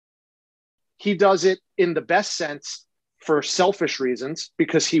he does it in the best sense for selfish reasons,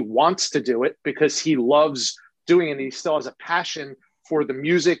 because he wants to do it, because he loves doing it, and he still has a passion for the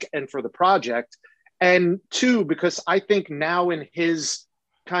music and for the project. And two, because I think now in his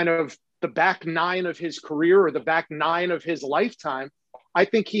kind of the back nine of his career, or the back nine of his lifetime, I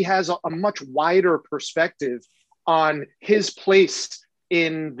think he has a much wider perspective on his place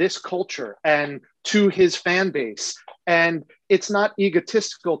in this culture and to his fan base. And it's not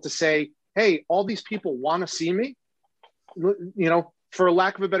egotistical to say, hey, all these people want to see me. For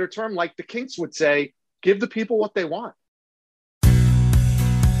lack of a better term, like the Kinks would say, give the people what they want.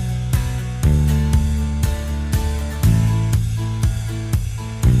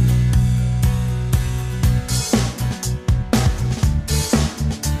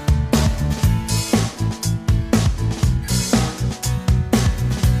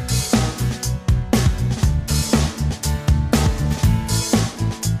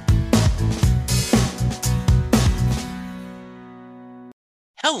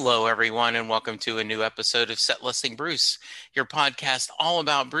 Hello, everyone, and welcome to a new episode of Set Listing Bruce, your podcast all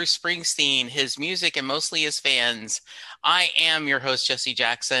about Bruce Springsteen, his music, and mostly his fans. I am your host, Jesse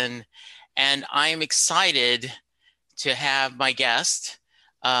Jackson, and I am excited to have my guest.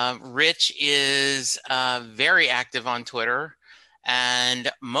 Rich is very active on Twitter and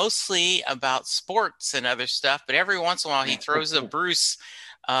mostly about sports and other stuff, but every once in a while he throws a Bruce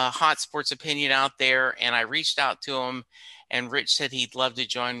hot sports opinion out there, and I reached out to him. And Rich said he'd love to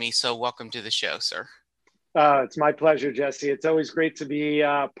join me. So welcome to the show, sir. It's my pleasure, Jesse. It's always great to be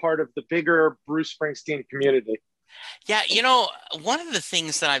part of the bigger Bruce Springsteen community. Yeah, one of the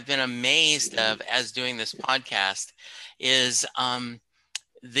things that I've been amazed of as doing this podcast is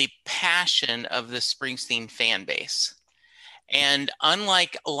the passion of the Springsteen fan base. And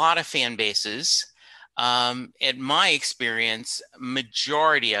unlike a lot of fan bases, in my experience,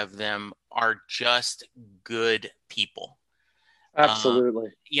 majority of them are just good people. Absolutely.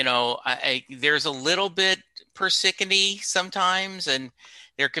 There's a little bit persnickety sometimes, and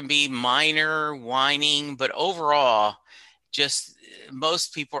there can be minor whining, but overall, just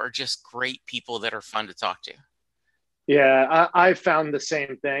most people are just great people that are fun to talk to. Yeah, I found the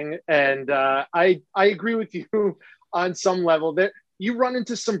same thing. And I agree with you on some level that you run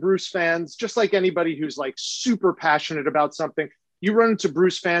into some Bruce fans, just like anybody who's like super passionate about something. You run into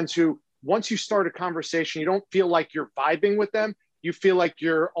Bruce fans who, once you start a conversation, you don't feel like you're vibing with them. You feel like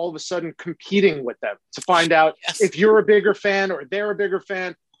you're all of a sudden competing with them to find out if you're a bigger fan or they're a bigger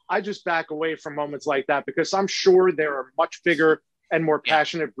fan. I just back away from moments like that, because I'm sure there are much bigger and more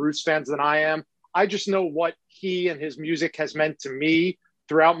passionate Bruce fans than I am. I just know what he and his music has meant to me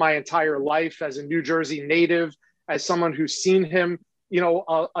throughout my entire life as a New Jersey native, as someone who's seen him,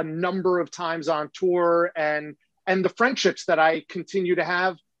 a number of times on tour, and the friendships that I continue to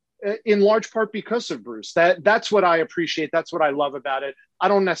have in large part because of Bruce. That's what I appreciate. That's what I love about it. I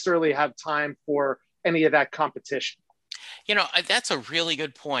don't necessarily have time for any of that competition. That's a really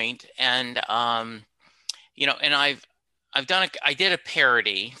good point. And, and I did a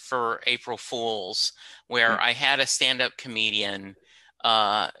parody for April Fools where I had a stand-up comedian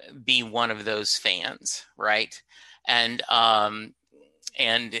be one of those fans. Right. And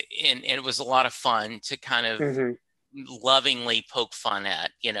it was a lot of fun to kind of lovingly poke fun at,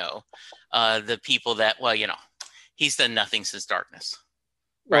 the people that, he's done nothing since Darkness,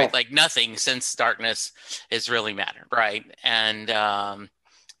 right? Oh. Like nothing since Darkness has really mattered, right? And, there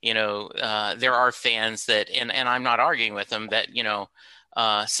are fans that, and I'm not arguing with them, that,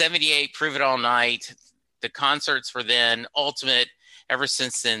 78, Prove It All Night, the concerts were then ultimate, ever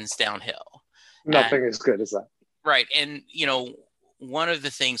since then's downhill. Nothing as good as that. Right. And, one of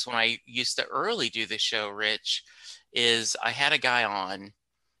the things when I used to early do the show, Rich, is I had a guy on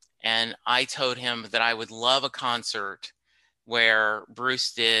and I told him that I would love a concert where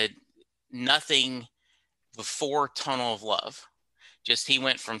Bruce did nothing before Tunnel of Love. Just he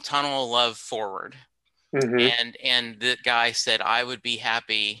went from Tunnel of Love forward. Mm-hmm. And the guy said I would be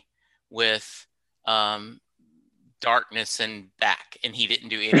happy with Darkness and back. And he didn't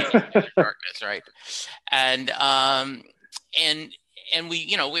do anything with Darkness, right? And we,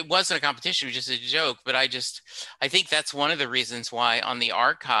 it wasn't a competition, it was just a joke, but I think that's one of the reasons why on the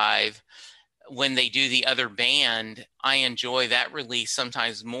archive, when they do the other band, I enjoy that release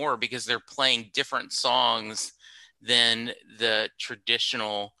sometimes more because they're playing different songs than the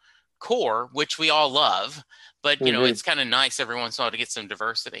traditional core, which we all love, but it's kind of nice every once in a while to get some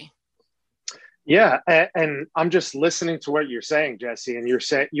diversity. Yeah. And I'm just listening to what you're saying, Jesse, and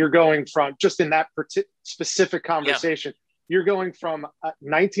you're going from just in that specific conversation, you're going from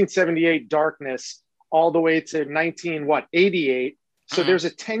 1978 Darkness all the way to 88, So there's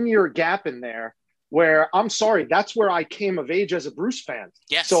a 10-year gap in there where, I'm sorry, that's where I came of age as a Bruce fan.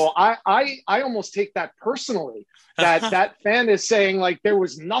 Yes. So I almost take that personally, that that fan is saying like there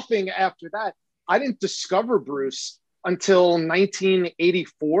was nothing after that. I didn't discover Bruce until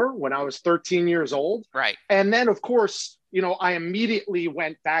 1984 when I was 13 years old. Right. And then, of course, I immediately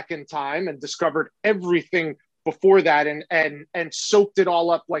went back in time and discovered everything before that, and soaked it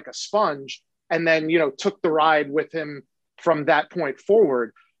all up like a sponge, and then took the ride with him from that point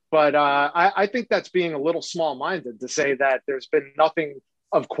forward. But I think that's being a little small-minded to say that there's been nothing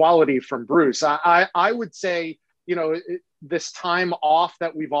of quality from Bruce. I would say, this time off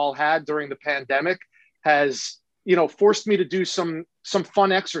that we've all had during the pandemic has, forced me to do some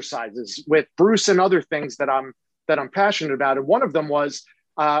fun exercises with Bruce and other things that I'm passionate about. And one of them was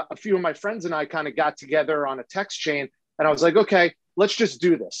a few of my friends and I kind of got together on a text chain, and I was like, okay, let's just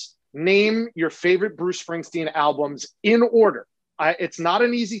do this. Name your favorite Bruce Springsteen albums in order. It's not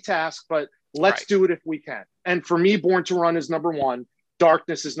an easy task, but let's do it if we can. And for me, Born to Run is number one.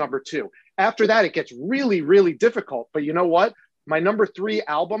 Darkness is number two. After that, it gets really, really difficult. But you know what? My number three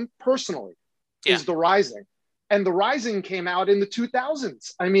album, personally, is The Rising. And The Rising came out in the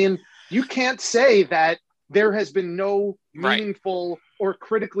 2000s. I mean, you can't say that there has been no meaningful or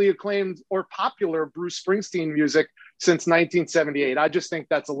critically acclaimed or popular Bruce Springsteen music since 1978. I just think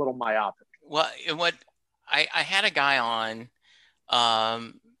that's a little myopic. Well, what I had a guy on,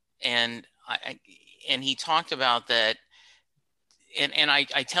 and he talked about that, and I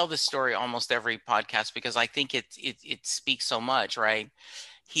tell this story almost every podcast because I think it speaks so much, right?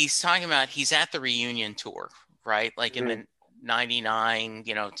 He's talking about he's at the reunion tour, right? Like in the 99,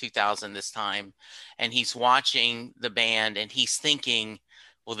 2000 this time, and he's watching the band and he's thinking,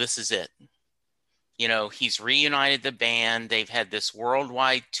 well, this is it. He's reunited the band. They've had this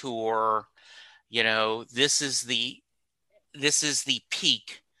worldwide tour. This is the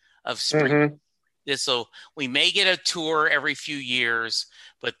peak of spring. So we may get a tour every few years,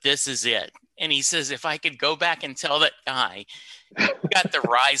 but this is it. And he says, if I could go back and tell that guy, you got The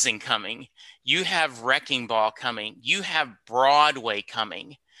Rising coming, you have Wrecking Ball coming, you have Broadway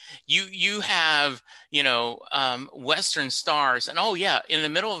coming, you have Western Stars, and oh yeah, in the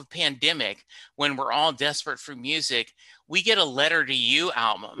middle of a pandemic when we're all desperate for music, we get a Letter to You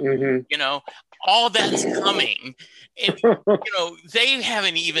album. All that's coming, and they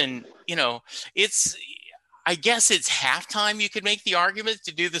haven't even it's. I guess it's halftime. You could make the argument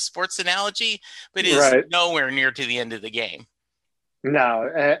to do the sports analogy, but it's nowhere near to the end of the game. No,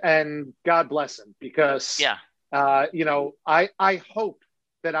 and God bless him, because I hope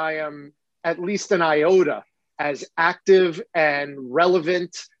that I am at least an iota as active and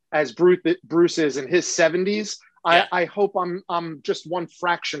relevant as Bruce is in his 70s. Yeah. I hope I'm just one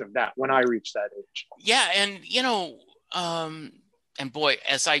fraction of that when I reach that age. Yeah, and and boy,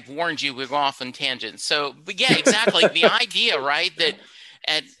 as I warned you, we go off on tangents. So, but yeah, exactly. The idea, right, that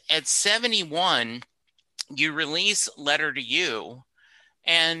at 71, you release Letter to You,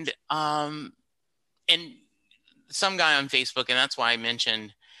 and some guy on Facebook, and that's why I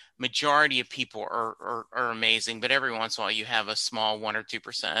mentioned majority of people are amazing, but every once in a while you have a small 1 or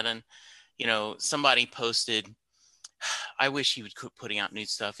 2%, and somebody posted, I wish he would quit putting out new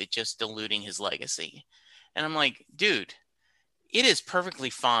stuff. It's just diluting his legacy. And I'm like, dude, it is perfectly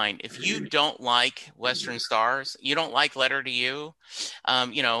fine. If you don't like Western Stars, you don't like Letter to You,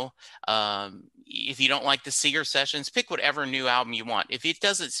 if you don't like the Seeger Sessions, pick whatever new album you want. If it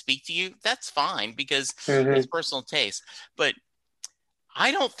doesn't speak to you, that's fine, because it's personal taste. But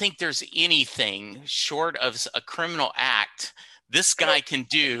I don't think there's anything short of a criminal act this guy can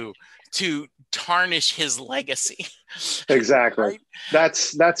do to tarnish his legacy. Exactly. Right?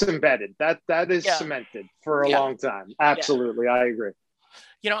 That's embedded. That is cemented for a long time. Absolutely. I agree.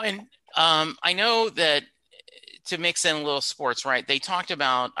 And I know that, to mix in a little sports, right? They talked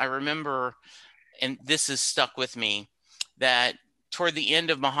about, I remember, and this has stuck with me, that toward the end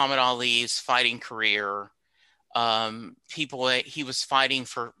of Muhammad Ali's fighting career, he was fighting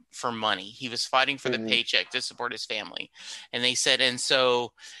for money. He was fighting for the paycheck to support his family. And they said, and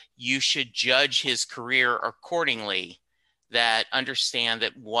so you should judge his career accordingly, that understand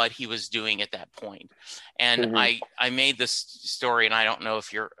that what he was doing at that point. And I made this story, and I don't know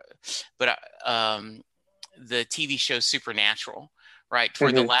if but the TV show Supernatural, right?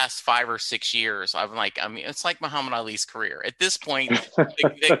 For the last 5 or 6 years, it's like Muhammad Ali's career. At this point,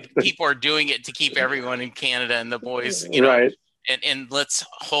 the people are doing it to keep everyone in Canada and the boys, and let's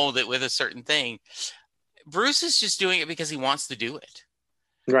hold it with a certain thing. Bruce is just doing it because he wants to do it.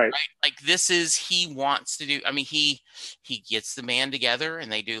 Right. Like he wants to do, he gets the band together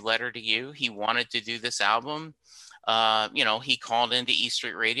and they do Letter to You. He wanted to do this album. He called into E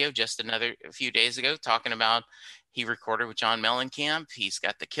Street Radio just a few days ago talking about he recorded with John Mellencamp. He's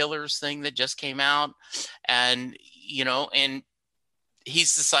got the Killers thing that just came out, and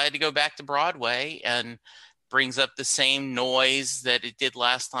he's decided to go back to Broadway and brings up the same noise that it did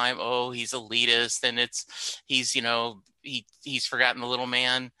last time. Oh, he's elitist, and he's forgotten the little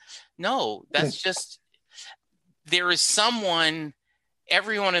man. No, that's just, there is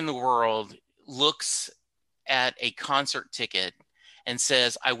everyone in the world looks at a concert ticket and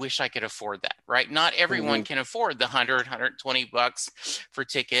says, I wish I could afford that, right? Not everyone can afford the $120 for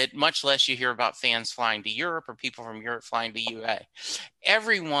ticket, much less you hear about fans flying to Europe or people from Europe flying to UA.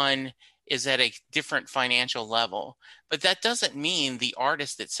 Everyone is at a different financial level, but that doesn't mean the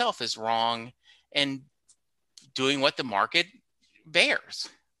artist itself is wrong and doing what the market bears.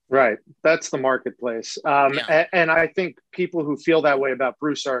 Right. That's the marketplace. And I think people who feel that way about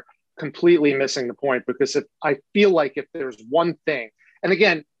Bruce are completely missing the point, because I feel like if there's one thing, and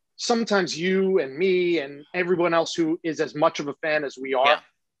again, sometimes you and me and everyone else who is as much of a fan as we are,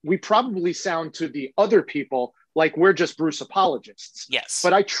 we probably sound to the other people like we're just Bruce apologists. Yes.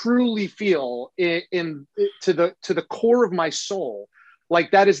 But I truly feel to the core of my soul, like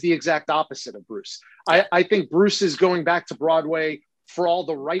that is the exact opposite of Bruce. Yeah. I think Bruce is going back to Broadway for all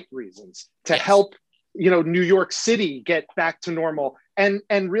the right reasons, to help, New York City get back to normal, and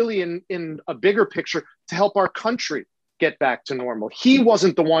really in a bigger picture, to help our country get back to normal. He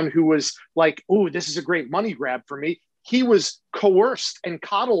wasn't the one who was like, oh, this is a great money grab for me. He was coerced and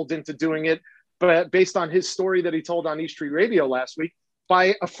coddled into doing it, but based on his story that he told on E Street Radio last week,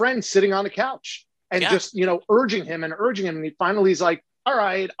 by a friend sitting on a couch and just, urging him. And he finally is like, all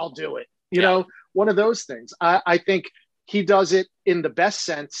right, I'll do it. You know, one of those things. I think he does it in the best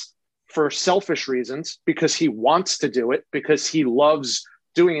sense for selfish reasons, because he wants to do it, because he loves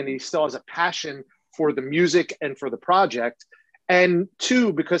doing it, and he still has a passion for the music and for the project. And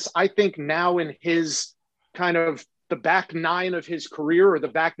two, because I think now in his kind of the back nine of his career, or the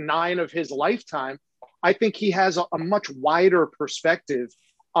back nine of his lifetime, I think he has a much wider perspective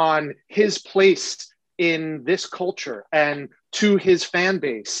on his place in this culture and to his fan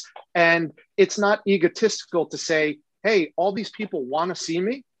base. And it's not egotistical to say, hey, all these people want to see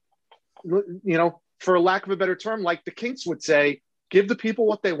me, for lack of a better term, like the Kinks would say, give the people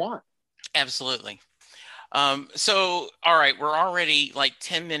what they want. Absolutely. So, all right, we're already like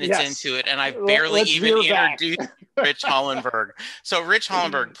 10 minutes into it, and I barely even introduced Rich Hollenberg. So, Rich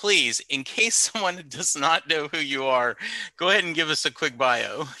Hollenberg, please, in case someone does not know who you are, go ahead and give us a quick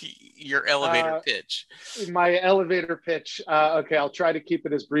bio, your elevator pitch. My elevator pitch. Okay, I'll try to keep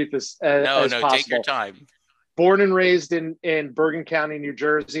it as brief as possible. Take your time. Born and raised in Bergen County, New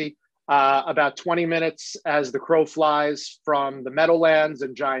Jersey, about 20 minutes as the crow flies from the Meadowlands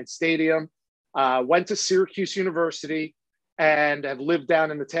and Giant Stadium. Went to Syracuse University and have lived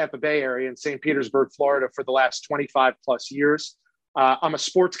down in the Tampa Bay area in St. Petersburg, Florida for the last 25 plus years. I'm a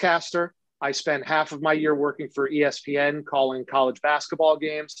sportscaster. I spend half of my year working for ESPN calling college basketball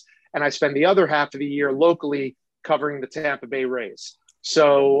games, and I spend the other half of the year locally covering the Tampa Bay Rays.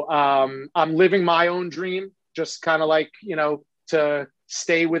 So I'm living my own dream, just kind of like, to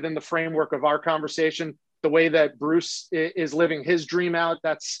stay within the framework of our conversation, the way that Bruce is living his dream out.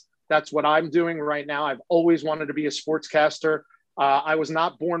 That's what I'm doing right now. I've always wanted to be a sportscaster. I was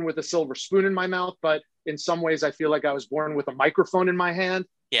not born with a silver spoon in my mouth, but in some ways I feel like I was born with a microphone in my hand.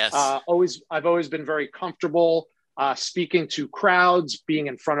 Yes. I've always been very comfortable speaking to crowds, being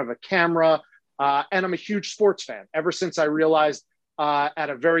in front of a camera. And I'm a huge sports fan. Ever since I realized at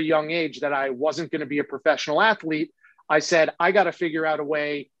a very young age that I wasn't going to be a professional athlete, I said, I got to figure out a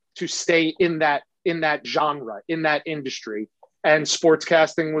way to stay in that genre, in that industry. And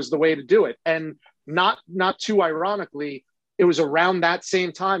sportscasting was the way to do it. And not too ironically, it was around that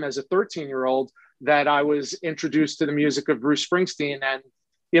same time as a 13-year-old that I was introduced to the music of Bruce Springsteen. And,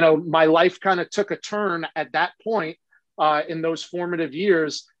 my life kind of took a turn at that point in those formative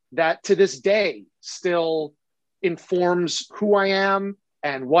years that to this day still informs who I am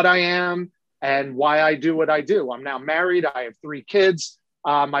and what I am and why I do what I do. I'm now married. I have 3 kids.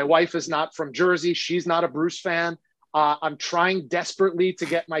 My wife is not from Jersey. She's not a Bruce fan. I'm trying desperately to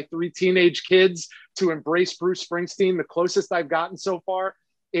get my 3 teenage kids to embrace Bruce Springsteen. The closest I've gotten so far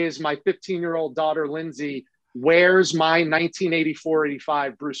is my 15-year-old daughter, Lindsay, wears my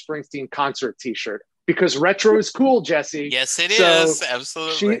 1984-85 Bruce Springsteen concert t-shirt because retro is cool, Jesse. Yes, it is.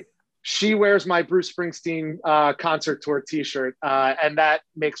 Absolutely. She wears my Bruce Springsteen concert tour t-shirt, and that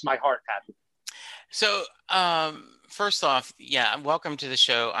makes my heart happy. So first off, welcome to the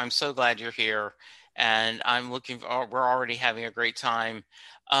show. I'm so glad you're here. And we're already having a great time.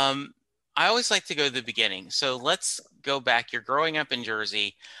 I always like to go to the beginning. So let's go back. You're growing up in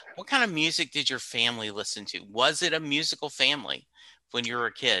Jersey. What kind of music did your family listen to? Was it a musical family when you were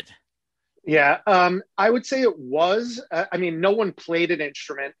a kid? Yeah, I would say it was. I mean, no one played an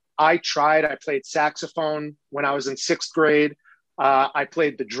instrument. I tried. I played saxophone when I was in sixth grade. I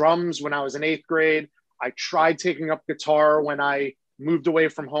played the drums when I was in eighth grade. I tried taking up guitar when I moved away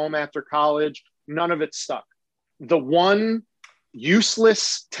from home after college. None of it stuck. The one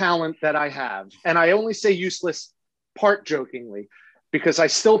useless talent that I have, and I only say useless part jokingly, because I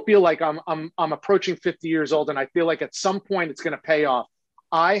still feel like I'm approaching 50 years old, and I feel like at some point it's going to pay off.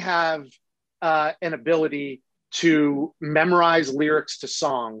 I have an ability to memorize lyrics to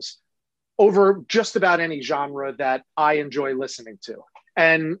songs over just about any genre that I enjoy listening to.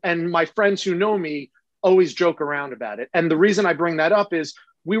 And my friends who know me always joke around about it. And the reason I bring that up is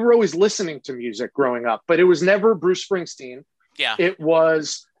we were always listening to music growing up, but it was never Bruce Springsteen. Yeah. It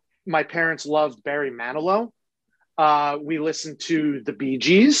was my parents loved Barry Manilow. We listened to the Bee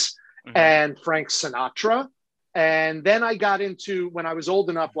Gees and Frank Sinatra. And then I got into, when I was old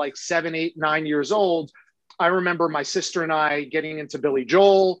enough, like 7, 8, 9 years old, I remember my sister and I getting into Billy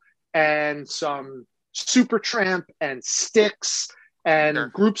Joel and some Supertramp and Styx and Sure.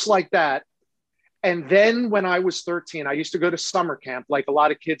 groups like that. And then when I was 13, I used to go to summer camp like a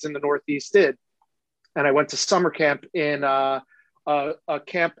lot of kids in the Northeast did. And I went to summer camp in a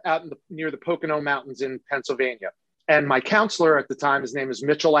camp out near the Pocono Mountains in Pennsylvania. And my counselor at the time, his name is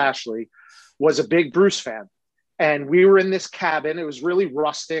Mitchell Ashley, was a big Bruce fan. And we were in this cabin. It was really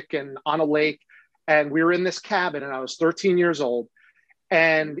rustic and on a lake. And we were in this cabin, and I was 13 years old.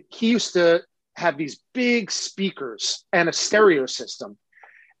 And he used to have these big speakers and a stereo system.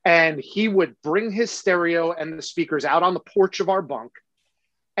 And he would bring his stereo and the speakers out on the porch of our bunk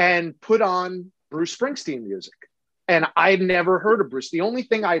and put on Bruce Springsteen music. And I'd never heard of Bruce. The only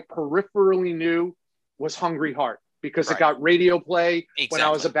thing I peripherally knew was Hungry Heart, because it got radio play when I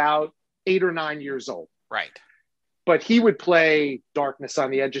was about 8 or 9 years old. Right. But he would play Darkness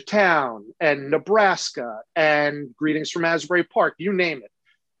on the Edge of Town and Nebraska and Greetings from Asbury Park, you name it,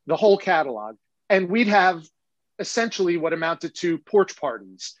 the whole catalog. And we'd have essentially what amounted to porch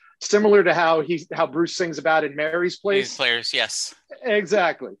parties, similar to how Bruce sings about in Mary's Place. Players, yes.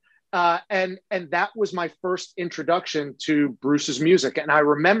 Exactly. And that was my first introduction to Bruce's music. And I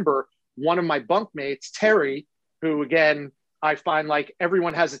remember one of my bunkmates, Terry, who, again, I find like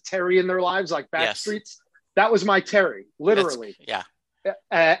everyone has a Terry in their lives, like Backstreets. Yes. That was my Terry, literally.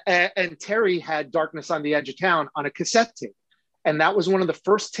 And Terry had Darkness on the Edge of Town on a cassette tape. And that was one of the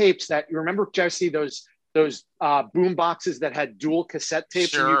first tapes that, you remember, Jesse, those boom boxes that had dual cassette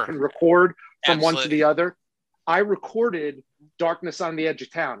tapes and you can record from one to the other. I recorded Darkness on the Edge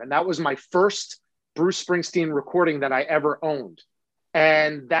of Town. And that was my first Bruce Springsteen recording that I ever owned.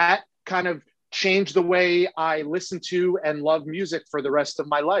 And that kind of changed the way I listened to and love music for the rest of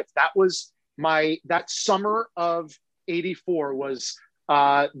my life. That summer of '84 was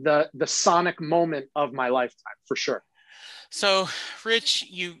the sonic moment of my lifetime, for sure. So, Rich,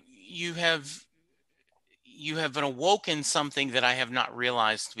 you have awoken something that I have not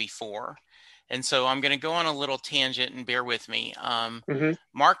realized before. And so I'm going to go on a little tangent, and bear with me.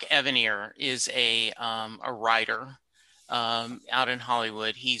 Mark Evanier is a writer out in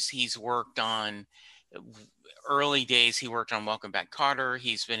Hollywood. He's worked on early days. He worked on Welcome Back, Kotter.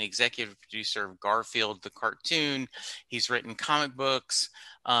 He's been executive producer of Garfield the cartoon. He's written comic books.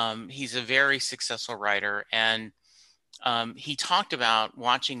 He's a very successful writer, and he talked about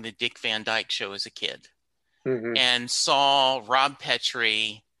watching the Dick Van Dyke Show as a kid, and saw Rob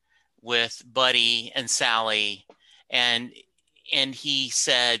Petrie with Buddy and Sally, and he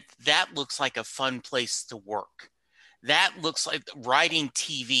said, that looks like a fun place to work. That looks like writing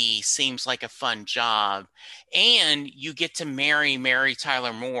TV seems like a fun job, and you get to marry Mary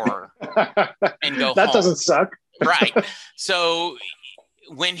Tyler Moore and go that home. Doesn't suck. Right. So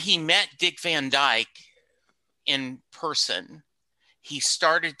when he met Dick Van Dyke in person, he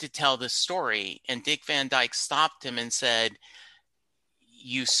started to tell this story, and Dick Van Dyke stopped him and said,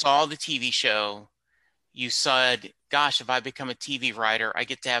 you saw the TV show. You said, gosh, if I become a TV writer, I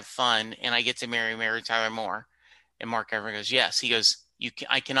get to have fun and I get to marry Mary Tyler Moore. And Mark Everett goes, yes. He goes,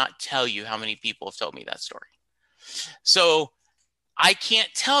 I cannot tell you how many people have told me that story. So I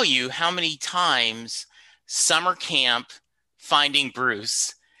can't tell you how many times summer camp Finding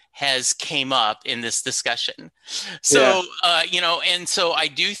Bruce has came up in this discussion. So, and so I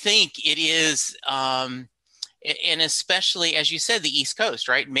do think it is, and especially, as you said, the East Coast,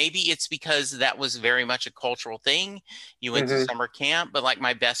 right? Maybe it's because that was very much a cultural thing. You went to summer camp, but like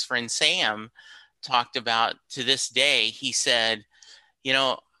my best friend Sam talked about, to this day, he said,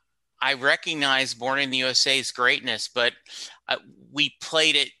 I recognize Born in the USA's greatness, but we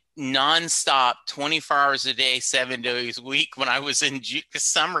played it nonstop, 24 hours a day, 7 days a week when I was in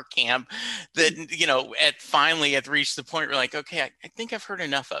summer camp. That, finally I'd reached the point where like, okay, I think I've heard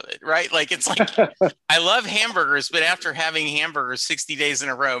enough of it, right? Like, it's like, I love hamburgers, but after having hamburgers 60 days in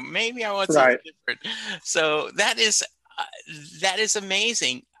a row, maybe I want something Right. different. So that is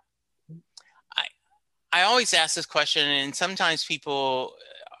amazing. I always ask this question, and sometimes people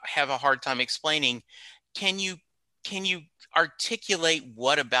have a hard time explaining. Can you articulate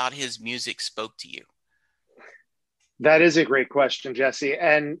what about his music spoke to you? That is a great question, Jesse.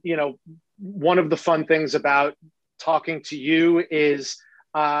 And, one of the fun things about talking to you is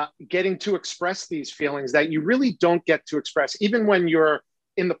getting to express these feelings that you really don't get to express, even when you're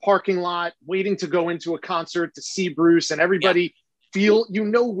in the parking lot waiting to go into a concert to see Bruce, and everybody we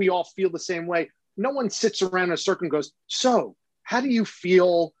all feel the same way. No one sits around in a circle and goes, so how do you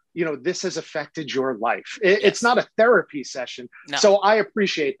feel, this has affected your life? It's not a therapy session. No. So I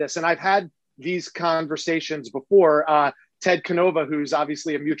appreciate this. And I've had these conversations before. Ted Canova, who's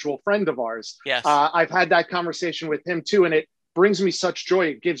obviously a mutual friend of ours. Yes. I've had that conversation with him too. And it brings me such joy.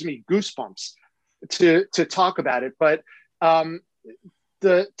 It gives me goosebumps to talk about it. But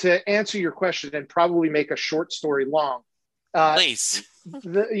to answer your question and probably make a short story long. Please.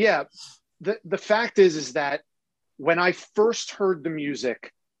 The fact is that when I first heard the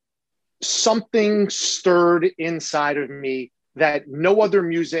music, something stirred inside of me that no other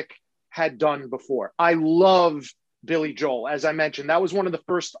music had done before. I love Billy Joel. As I mentioned, that was one of the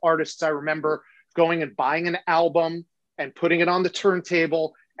first artists I remember going and buying an album and putting it on the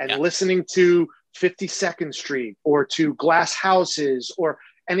turntable and listening to 52nd Street or to Glass Houses or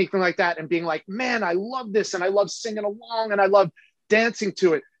anything like that and being like, man, I love this, and I love singing along, and I love dancing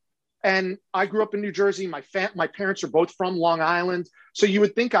to it. And I grew up in New Jersey. My parents are both from Long Island. So you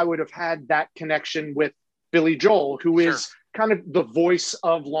would think I would have had that connection with Billy Joel, who is kind of the voice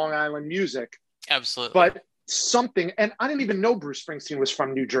of Long Island music. Absolutely. But something, and I didn't even know Bruce Springsteen was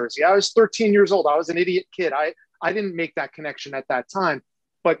from New Jersey. I was 13 years old. I was an idiot kid. I didn't make that connection at that time.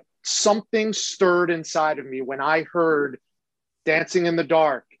 But something stirred inside of me when I heard Dancing in the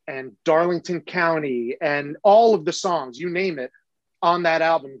Dark and Darlington County and all of the songs, you name it, on that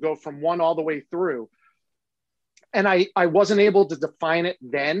album, go from one all the way through. And I wasn't able to define it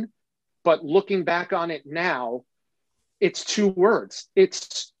then, but looking back on it now, it's two words.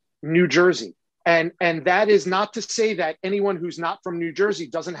 It's New Jersey. And that is not to say that anyone who's not from New Jersey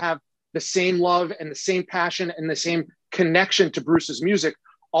doesn't have the same love and the same passion and the same connection to Bruce's music.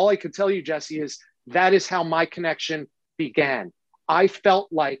 All I can tell you, Jesse, is that is how my connection began. I felt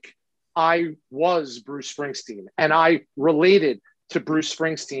like I was Bruce Springsteen, and I related to Bruce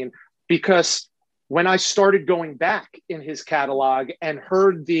Springsteen because when I started going back in his catalog and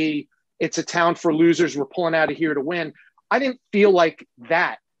heard It's a Town for Losers, we're pulling out of here to win, I didn't feel like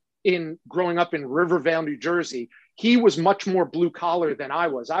that in growing up in Rivervale, New Jersey. He was much more blue collar than I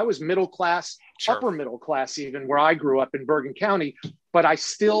was. I was middle class, upper middle class, even where I grew up in Bergen County, but I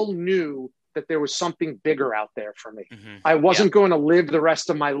still knew that there was something bigger out there for me. Mm-hmm. I wasn't going to live the rest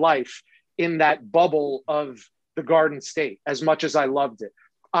of my life in that bubble of the Garden State, as much as I loved it.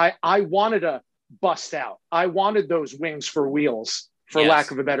 I wanted to bust out. I wanted those wings for wheels, for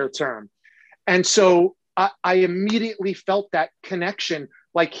lack of a better term. And so I immediately felt that connection,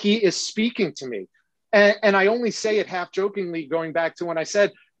 like he is speaking to me. And I only say it half jokingly, going back to when I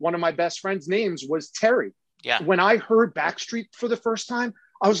said one of my best friend's names was Terry. Yeah. When I heard Backstreet for the first time,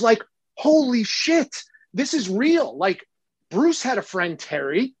 I was like, holy shit, this is real. Like, Bruce had a friend,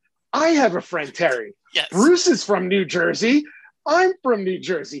 Terry. I have a friend, Terry. Yes. Bruce is from New Jersey. I'm from New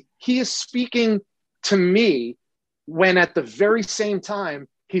Jersey. He is speaking to me when at the very same time,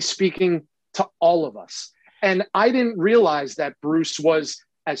 he's speaking to all of us. And I didn't realize that Bruce was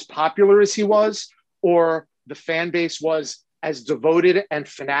as popular as he was, or the fan base was as devoted and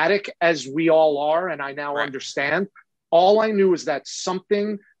fanatic as we all are. And I now understand. All I knew is that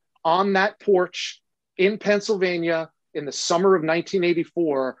something on that porch in Pennsylvania in the summer of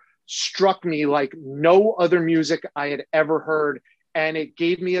 1984 struck me like no other music I had ever heard. And it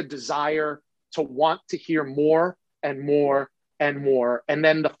gave me a desire to want to hear more and more and more. And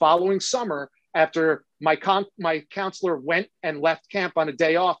then the following summer, after my counselor went and left camp on a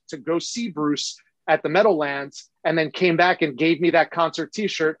day off to go see Bruce at the Meadowlands, and then came back and gave me that concert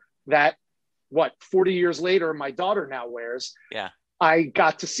t-shirt that 40 years later, my daughter now wears. Yeah. I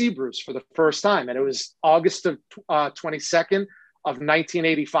got to see Bruce for the first time. And it was August of 22nd of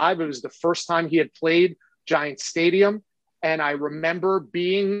 1985. It was the first time he had played Giant Stadium. And I remember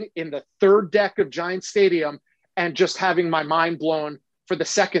being in the third deck of Giant Stadium and just having my mind blown for the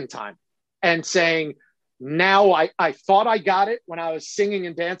second time and saying, now I thought I got it when I was singing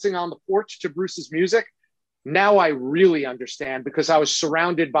and dancing on the porch to Bruce's music. Now I really understand, because I was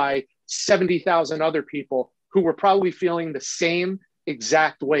surrounded by 70,000 other people who were probably feeling the same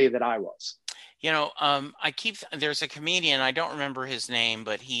exact way that I was. There's a comedian, I don't remember his name,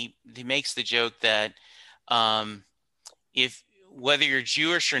 but he makes the joke that if whether you're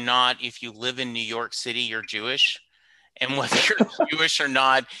Jewish or not, if you live in New York City, you're Jewish. And whether you're Jewish or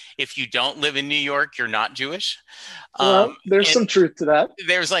not, if you don't live in New York, you're not Jewish. Well, there's some truth to that.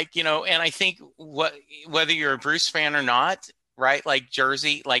 There's and I think whether you're a Bruce fan or not, right? Like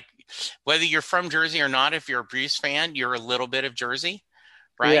Jersey, like whether you're from Jersey or not, if you're a Bruce fan, you're a little bit of Jersey,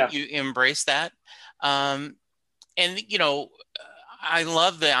 right? Yeah. You embrace that. And, I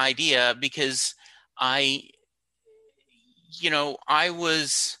love the idea because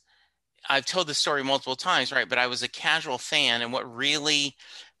I've told the story multiple times, right? But I was a casual fan, and what really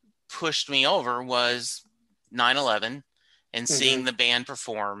pushed me over was 9/11 and seeing the band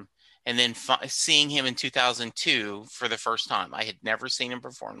perform, and then seeing him in 2002 for the first time. I had never seen him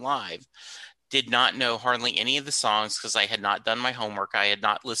perform live, did not know hardly any of the songs because I had not done my homework. I had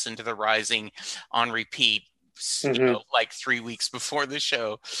not listened to The Rising on repeat, like 3 weeks before the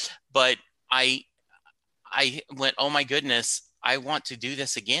show. But I went, oh my goodness, I want to do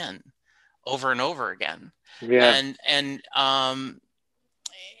this again, over and over again. Yeah.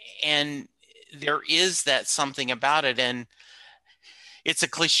 And there is that something about it, and it's a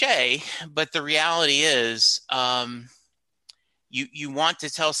cliche, but the reality is, you want to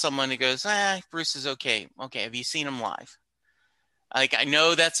tell someone who goes, Bruce is okay. Okay, have you seen him live? Like, I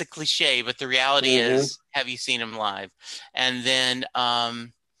know that's a cliche, but the reality is, have you seen him live? And then I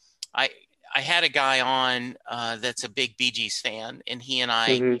had a guy on that's a big Bee Gees fan, and he and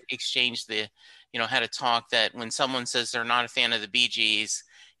I exchanged had a talk that when someone says they're not a fan of the Bee Gees,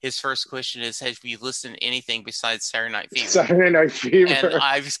 his first question is, have you listened to anything besides Saturday Night Fever? Saturday Night Fever. And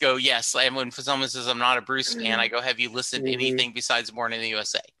I just go, yes. And when someone says I'm not a Bruce fan, I go, have you listened to anything besides Born in the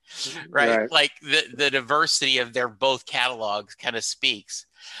USA? Right? Like the diversity of their both catalogs kind of speaks.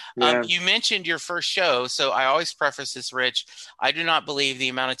 Yeah. You mentioned your first show. So I always preface this, Rich. I do not believe the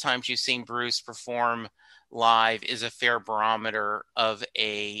amount of times you've seen Bruce perform live is a fair barometer of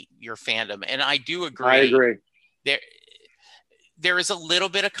your fandom. And I do agree. I agree. There is a little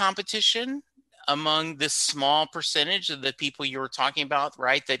bit of competition among this small percentage of the people you were talking about,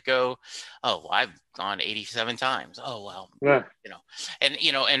 right? That go, oh, well, I've gone 87 times. Oh, well, yeah.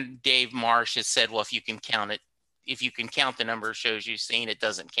 And Dave Marsh has said, well, if you can count the number of shows you've seen, it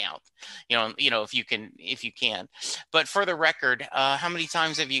doesn't count, if you can. But for the record, how many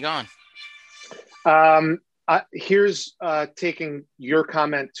times have you gone? Here's taking your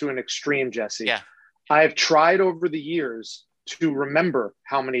comment to an extreme, Jesse. Yeah. I've tried over the years to remember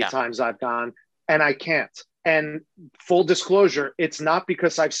how many times I've gone, and I can't. And full disclosure, it's not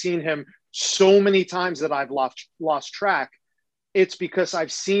because I've seen him so many times that I've lost track. It's because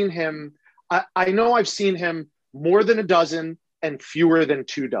I've seen him. I know I've seen him more than a dozen and fewer than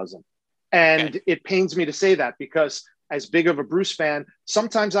 2 dozen. And It pains me to say that, because as big of a Bruce fan,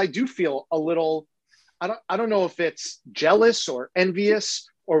 sometimes I do feel a little, I don't know if it's jealous or envious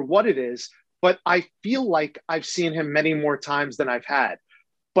or what it is, but I feel like I've seen him many more times than I've had.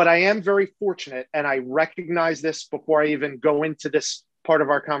 But I am very fortunate, and I recognize this before I even go into this part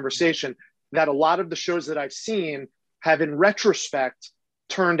of our conversation, that a lot of the shows that I've seen have, in retrospect,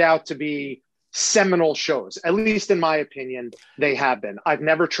 turned out to be seminal shows. At least in my opinion, they have been. I've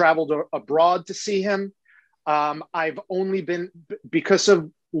never traveled abroad to see him. I've only been, because of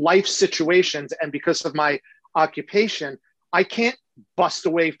life situations and because of my occupation, I can't bust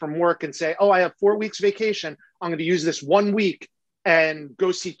away from work and say, oh, I have 4 weeks vacation. I'm going to use this 1 week and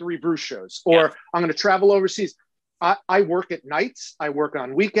go see 3 Bruce shows, or I'm going to travel overseas. I work at nights, I work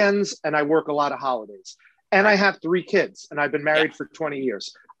on weekends, and I work a lot of holidays. And I have 3 kids, and I've been married for 20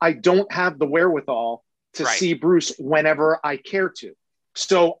 years. I don't have the wherewithal to see Bruce whenever I care to.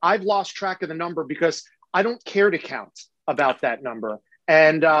 So I've lost track of the number because I don't care to count about that number.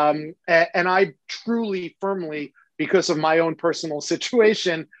 And I truly, firmly, because of my own personal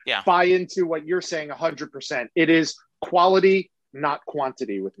situation, buy into what you're saying 100%. It is quality, not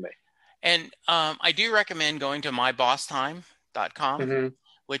quantity with me. And I do recommend going to mybosstime.com,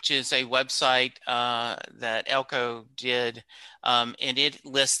 which is a website that Elko did. And it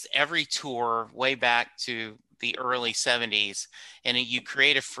lists every tour way back to the early 70s. And you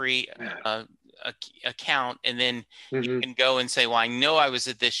create a free account, and then you can go and say, well, I know I was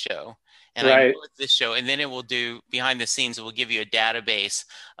at this show. and I know Right. it's this show, and then it will do behind the scenes. It will give you a database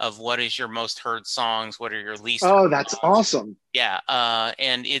of what is your most heard songs, what are your least heard Oh, that's songs. awesome. Yeah,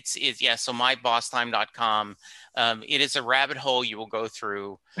 and it's yeah. So mybosstime.com. It is a rabbit hole you will go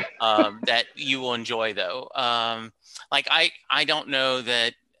through that you will enjoy, though. Like I don't know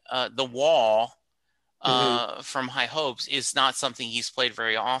that The Wall Hmm. from High Hopes is not something he's played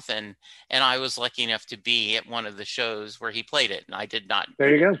very often. And I was lucky enough to be at one of the shows where he played it. And I did not,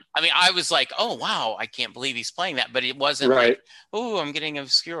 There you go. I mean, I was like, oh, wow, I can't believe he's playing that. But it wasn't like, Right. oh, I'm getting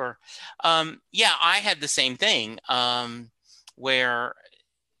obscure. Yeah, I had the same thing where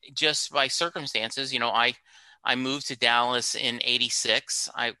just by circumstances, I moved to Dallas in '86.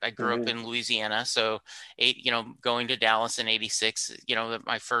 I grew up Hmm. in Louisiana, so going to Dallas in '86,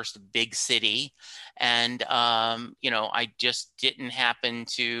 my first big city, and I just didn't happen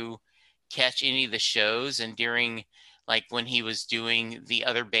to catch any of the shows. And during like when he was doing the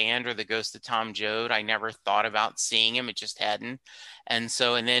other band or the Ghost of Tom Joad, I never thought about seeing him. It just hadn't. And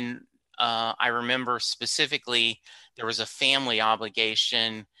then I remember specifically there was a family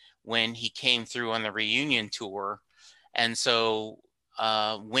obligation when he came through on the reunion tour. And so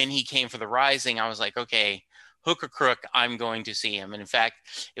when he came for the Rising, I was like, okay, hook or crook, I'm going to see him. And in fact,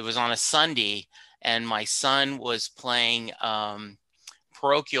 it was on a Sunday, and my son was playing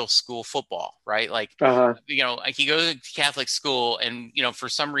parochial school football, right? Like, Uh-huh. like he goes to Catholic school, and, for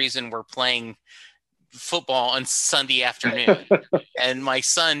some reason we're playing football on Sunday afternoon. And my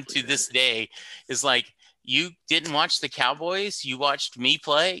son to this day is like, you didn't watch the Cowboys? You watched me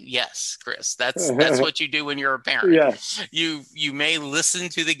play? Yes, Chris. That's what you do when you're a parent. Yeah. You may listen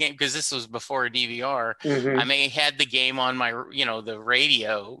to the game, because this was before a DVR. I Hmm. may have had the game on my the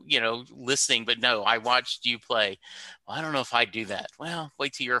radio, listening, but no, I watched you play. Well, I don't know if I'd do that. Well,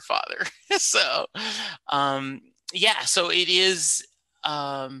 wait till you're a father. So yeah, so it is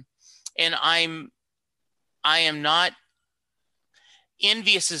and I am not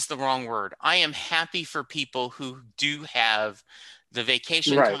envious is the wrong word. I am happy for people who do have the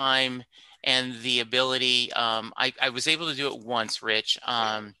vacation Right. time and the ability. I was able to do it once, Rich.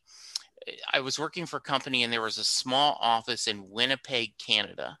 I was working for a company, and there was a small office in Winnipeg,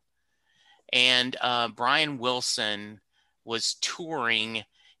 Canada. And Brian Wilson was touring.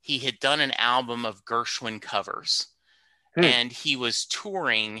 He had done an album of Gershwin covers, Hmm. and he was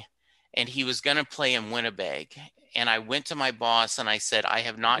touring, and he was going to play in Winnipeg. And I went to my boss and I said, I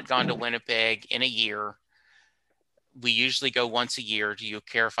have not gone to Winnipeg in a year. We usually go once a year. Do you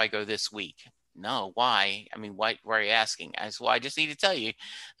care if I go this week? No. Why? I mean, why are you asking? I said, well, I just need to tell you,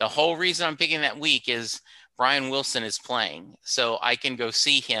 the whole reason I'm picking that week is Brian Wilson is playing, so I can go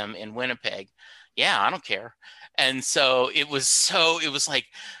see him in Winnipeg. Yeah, I don't care. And so it was like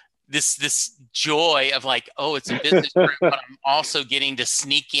this joy of like, oh, it's a business trip, but I'm also getting to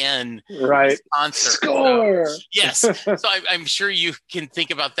sneak in Right. this concert. Score. So, yes. So I'm sure you can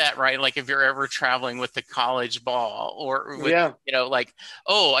think about that, right? Like if you're ever traveling with the college ball, or with, Yeah. like,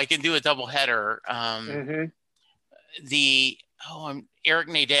 oh, I can do a double header. Hmm. I'm Eric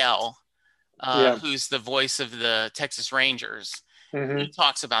Nadel, Yeah. who's the voice of the Texas Rangers. Hmm. He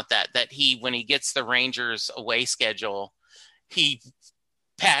talks about that when he gets the Rangers away schedule, he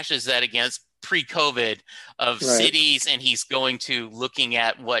patches that against pre-COVID of Right. cities, and he's going to looking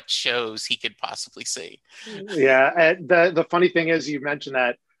at what shows he could possibly see. Yeah. And the funny thing is, you mentioned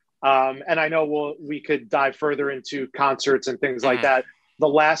that, and I know we could dive further into concerts and things like Mhm. that. The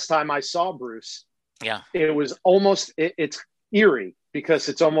last time I saw Bruce, Yeah. it was almost it's eerie because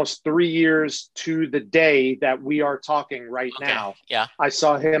it's almost 3 years to the day that we are talking right Okay. now. Yeah. I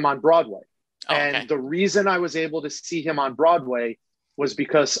saw him on Broadway. Oh, And okay. the reason I was able to see him on Broadway was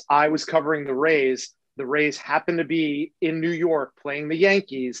because I was covering the Rays. The Rays happened to be in New York playing the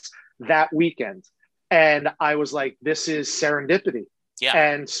Yankees that weekend. And I was like, this is serendipity. Yeah.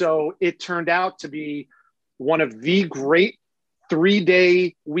 And so it turned out to be one of the great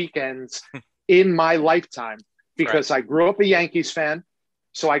 3-day weekends in my lifetime, because I grew up a Yankees fan.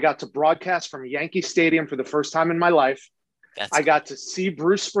 So I got to broadcast from Yankee Stadium for the first time in my life. I got to see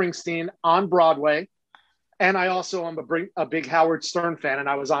Bruce Springsteen on Broadway. And I also am a big Howard Stern fan, and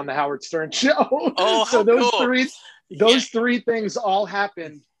I was on the Howard Stern show. Oh, So how cool. those three things all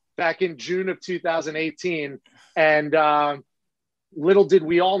happened back in June of 2018. And little did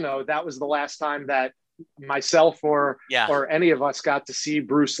we all know that was the last time that myself or any of us got to see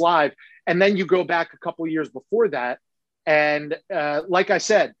Bruce live. And then you go back a couple of years before that, and like I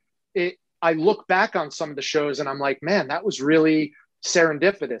said, I look back on some of the shows and I'm like, man, that was really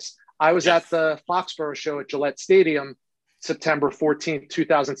serendipitous. I was at the Foxborough show at Gillette Stadium, September 14th,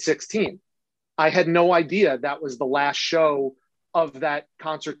 2016. I had no idea that was the last show of that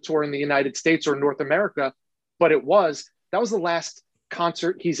concert tour in the United States or North America, but that was the last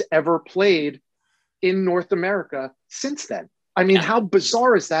concert he's ever played in North America since then. I mean, how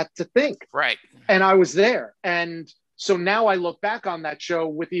bizarre is that to think? Right. And I was there. And so now I look back on that show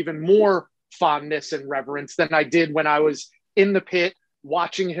with even more fondness and reverence than I did when I was in the pit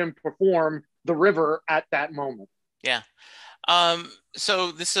watching him perform The River at that moment. Yeah.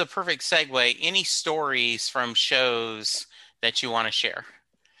 So this is a perfect segue. Any stories from shows that you want to share?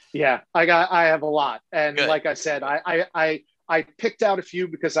 Yeah, I have a lot. And Good. like I said, I picked out a few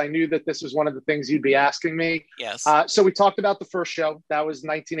because I knew that this was one of the things you'd be asking me. Yes. So we talked about the first show. That was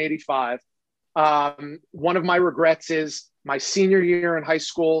 1985. One of my regrets is my senior year in high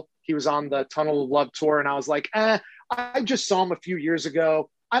school, he was on the Tunnel of Love tour. And I was like, I just saw him a few years ago.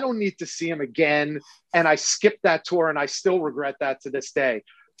 I don't need to see him again. And I skipped that tour, and I still regret that to this day.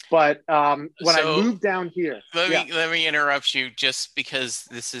 But when I moved down here, let me interrupt you just because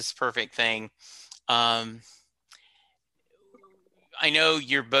this is perfect thing. I know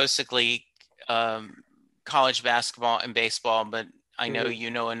you're basically college basketball and baseball, but I know you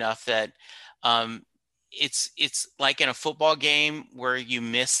know enough that it's like in a football game where you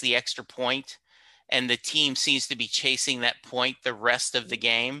miss the extra point and the team seems to be chasing that point the rest of the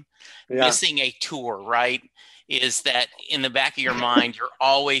game. Missing a tour, right? Is that in the back of your mind, you're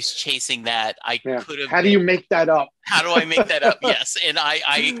always chasing that. How do you make that up? How do I make that up? Yes. And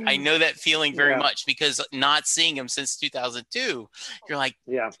I know that feeling very much because not seeing him since 2002, you're like,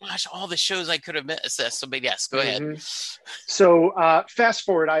 gosh, all the shows I could have missed. So, but yes, go ahead. So fast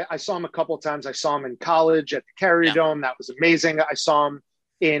forward, I saw him a couple of times. I saw him in college at the Carrier Dome. That was amazing. I saw him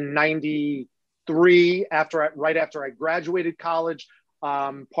in 93 right after I graduated college,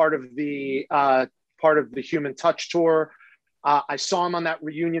 part of the Human Touch tour. I saw him on that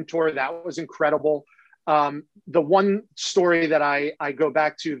reunion tour. That was incredible. The one story that I go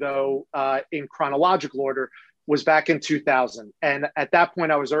back to, though, in chronological order, was back in 2000. And at that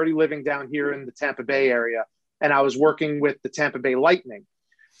point, I was already living down here in the Tampa Bay area, and I was working with the Tampa Bay Lightning.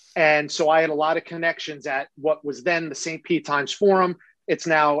 And so I had a lot of connections at what was then the St. Pete Times Forum. It's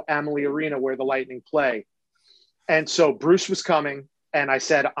now Amalie Arena, where the Lightning play. And so Bruce was coming, and I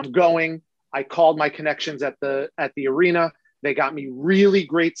said, I'm going. I called my connections at the arena. They got me really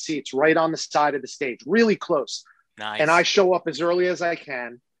great seats right on the side of the stage, really close. Nice. And I show up as early as I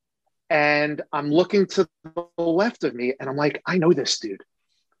can, and I'm looking to the left of me, and I'm like, I know this dude.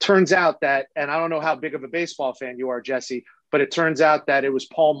 Turns out that, and I don't know how big of a baseball fan you are, Jesse, but it turns out that it was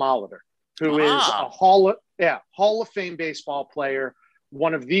Paul Molitor, who is a Hall of Fame baseball player,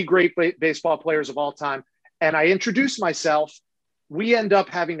 one of the great baseball players of all time. And I introduced myself. We end up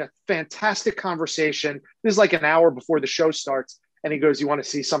having a fantastic conversation. This is like an hour before the show starts. And he goes, you want to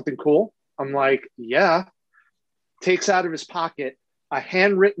see something cool? I'm like, yeah. Takes out of his pocket a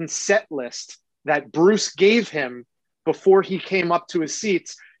handwritten set list that Bruce gave him before he came up to his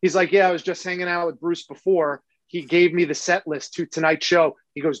seats. He's like, yeah, I was just hanging out with Bruce before. He gave me the set list to tonight's show.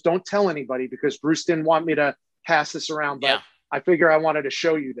 He goes, don't tell anybody, because Bruce didn't want me to pass this around. But I figure I wanted to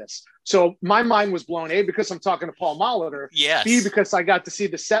show you this. So my mind was blown, A, because I'm talking to Paul Molitor. Yes. B, because I got to see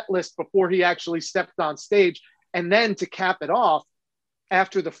the set list before he actually stepped on stage. And then to cap it off,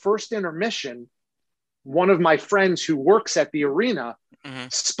 after the first intermission, one of my friends who works at the arena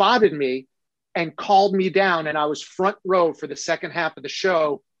spotted me and called me down. And I was front row for the second half of the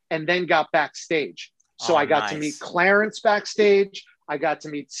show, and then got backstage. So I got to meet Clarence backstage. I got to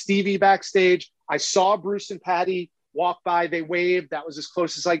meet Stevie backstage. I saw Bruce and Patty walk by, they waved. That was as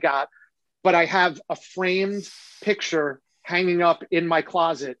close as I got. But I have a framed picture hanging up in my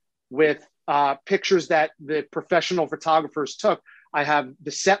closet with pictures that the professional photographers took. I have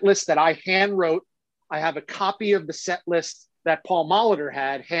the set list that I hand wrote. I have a copy of the set list that Paul Molitor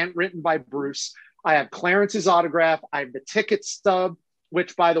had, handwritten by Bruce. I have Clarence's autograph. I have the ticket stub,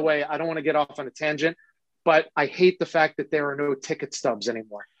 which, by the way, I don't want to get off on a tangent, but I hate the fact that there are no ticket stubs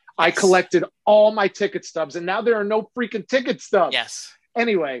anymore. I collected all my ticket stubs, and now there are no freaking ticket stubs. Yes.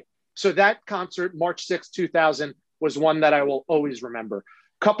 Anyway, so that concert, March 6, 2000, was one that I will always remember.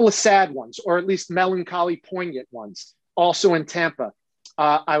 A couple of sad ones, or at least melancholy, poignant ones, also in Tampa.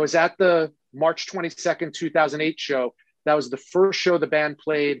 I was at the March 22nd, 2008 show. That was the first show the band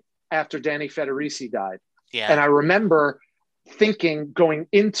played after Danny Federici died. Yeah. And I remember thinking, going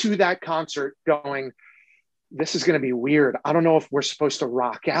into that concert, going, this is going to be weird. I don't know if we're supposed to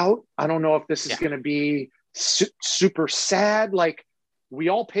rock out. I don't know if this is going to be super sad. Like, we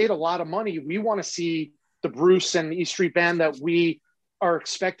all paid a lot of money. We want to see the Bruce and E Street Band that we are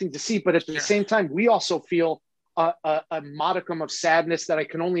expecting to see. But at the same time, we also feel a modicum of sadness that I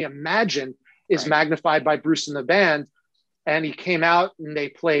can only imagine is magnified by Bruce and the band. and he came out and they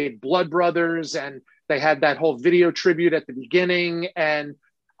played Blood Brothers, and they had that whole video tribute at the beginning. And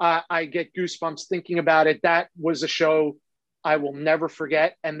I get goosebumps thinking about it. That was a show I will never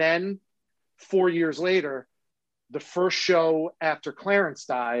forget. And then 4 years later, the first show after Clarence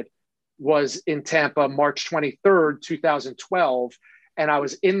died was in Tampa, March 23rd, 2012. And I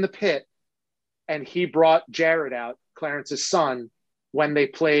was in the pit, and he brought Jared out, Clarence's son, when they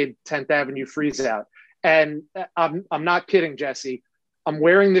played 10th Avenue Freeze Out. And I'm not kidding, Jesse. I'm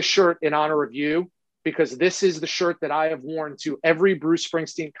wearing this shirt in honor of you, because this is the shirt that I have worn to every Bruce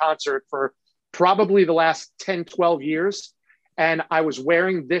Springsteen concert for probably the last 10, 12 years. And I was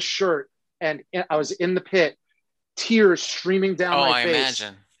wearing this shirt, and I was in the pit, tears streaming down my face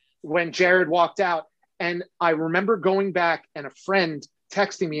imagine. when Jared walked out. And I remember going back and a friend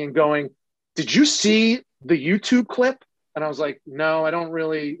texting me and going, "Did you see the YouTube clip?" And I was like, "No, I don't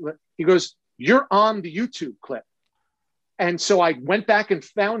really." He goes, "You're on the YouTube clip." And so I went back and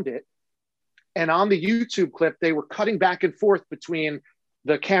found it. And on the YouTube clip, they were cutting back and forth between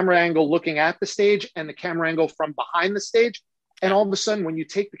the camera angle looking at the stage and the camera angle from behind the stage. And all of a sudden, when you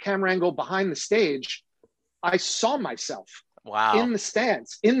take the camera angle behind the stage, I saw myself in the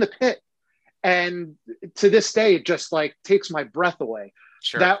stands, in the pit. And to this day, it just like takes my breath away.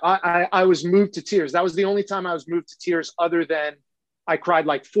 Sure. That I was moved to tears. That was the only time I was moved to tears, other than I cried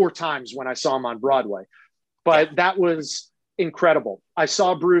like 4 times when I saw him on Broadway. But that was incredible. I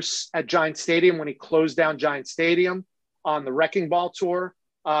saw Bruce at Giant Stadium when he closed down Giant Stadium on the Wrecking Ball tour.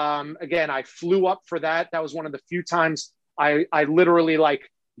 Again, I flew up for that. That was one of the few times I literally like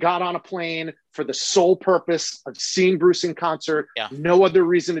got on a plane for the sole purpose of seeing Bruce in concert. Yeah. No other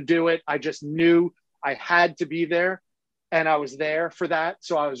reason to do it. I just knew I had to be there, and I was there for that.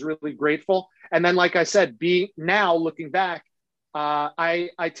 So I was really grateful. And then, like I said, now looking back,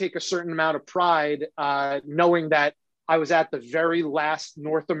 I take a certain amount of pride knowing that I was at the very last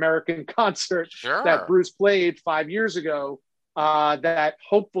North American concert that Bruce played 5 years ago, that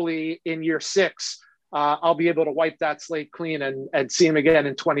hopefully in year 6, I'll be able to wipe that slate clean and see him again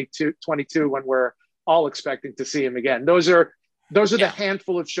in 22 when we're all expecting to see him again. Those are the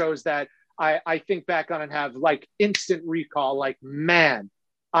handful of shows that I think back on and have like instant recall, like, man,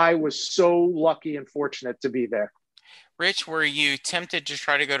 I was so lucky and fortunate to be there. Rich, were you tempted to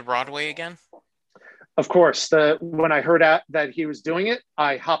try to go to Broadway again? Of course. When I heard that he was doing it,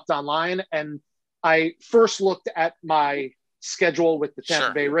 I hopped online, and I first looked at my schedule with the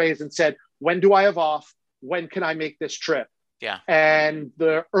Tampa Bay Rays and said, when do I have off? When can I make this trip? Yeah. And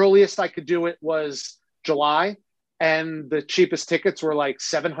the earliest I could do it was July, and the cheapest tickets were like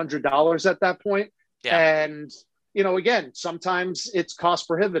 $700 at that point. Yeah. And, again, sometimes it's cost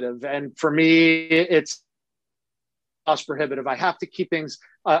prohibitive. And for me, it's cost prohibitive. I have to keep things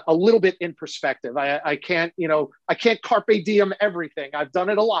a little bit in perspective. I can't carpe diem everything. I've done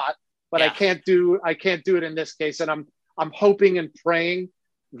it a lot, but I can't do it in this case. And I'm hoping and praying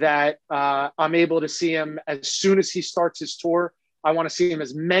that I'm able to see him as soon as he starts his tour. I want to see him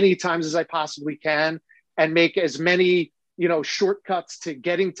as many times as I possibly can and make as many, shortcuts to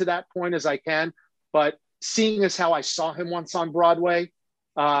getting to that point as I can. But seeing as how I saw him once on Broadway,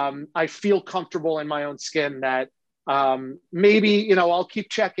 I feel comfortable in my own skin that maybe, I'll keep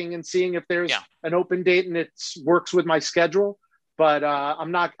checking and seeing if there's an open date and it works with my schedule. But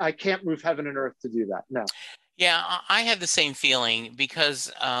I can't move heaven and earth to do that. No. Yeah, I had the same feeling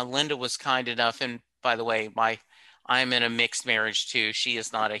because Linda was kind enough. And by the way, I'm in a mixed marriage too. She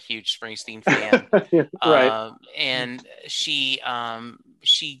is not a huge Springsteen fan. Right. And she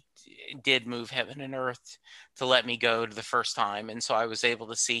did move heaven and earth to let me go to the first time. And so I was able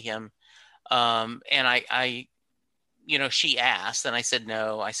to see him. And I she asked and I said,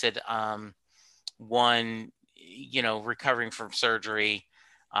 no. I said, one, recovering from surgery,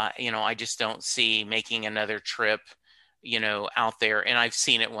 I just don't see making another trip, out there. And I've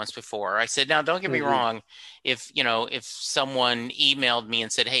seen it once before. I said, now don't get me wrong. If someone emailed me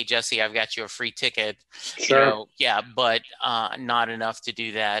and said, hey, Jesse, I've got you a free ticket, but not enough to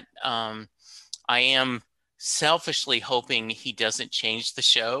do that. I am selfishly hoping he doesn't change the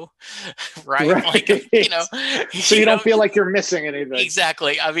show, right? Like, so you don't feel like you're missing anything.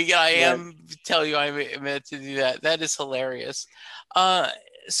 Exactly. I mean, I am tell you, I meant to do that. That is hilarious.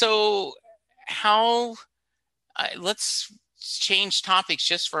 So how, let's change topics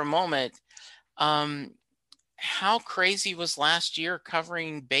just for a moment. How crazy was last year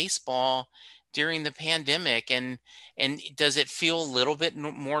covering baseball during the pandemic, and does it feel a little bit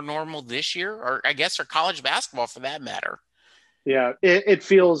more normal this year, or I guess, or college basketball for that matter? Yeah, it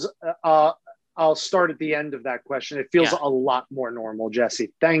feels I'll start at the end of that question. It feels a lot more normal,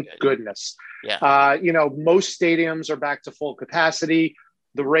 Jesse. Thank goodness. Yeah. Most stadiums are back to full capacity.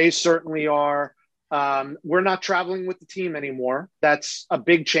 The Rays certainly are. We're not traveling with the team anymore. That's a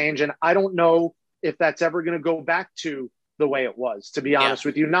big change. And I don't know if that's ever going to go back to the way it was, to be honest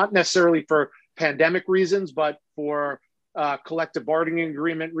with you, not necessarily for pandemic reasons, but for collective bargaining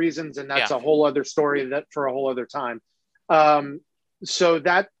agreement reasons. And that's a whole other story that for a whole other time. So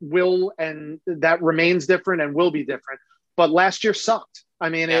that remains different and will be different. But last year sucked. I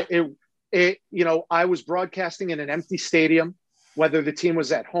mean, I was broadcasting in an empty stadium, whether the team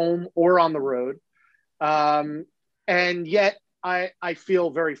was at home or on the road. And yet I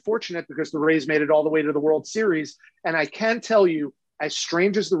feel very fortunate because the Rays made it all the way to the World Series. And I can tell you, as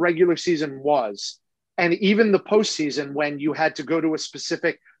strange as the regular season was, and even the postseason when you had to go to a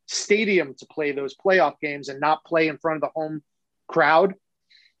specific stadium to play those playoff games and not play in front of the home crowd,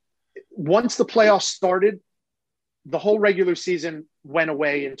 once the playoffs started, the whole regular season went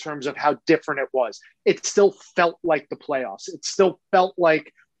away in terms of how different it was. It still felt like the playoffs. It still felt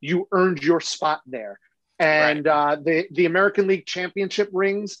like you earned your spot there. And the American League championship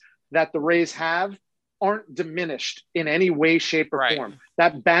rings that the Rays have aren't diminished in any way, shape, or form.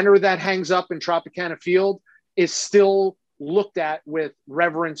 That banner that hangs up in Tropicana Field is still looked at with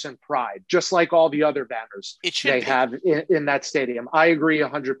reverence and pride, just like all the other banners they have in that stadium. I agree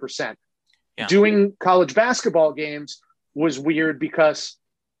 100%. Yeah. Doing college basketball games was weird because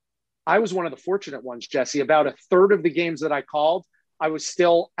I was one of the fortunate ones, Jesse. About a third of the games that I called, I was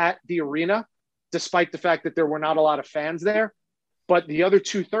still at the arena, despite the fact that there were not a lot of fans there. But the other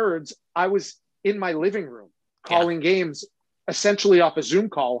 2/3, I was in my living room calling games essentially off a Zoom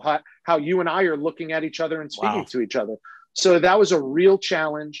call, how you and I are looking at each other and speaking to each other. So that was a real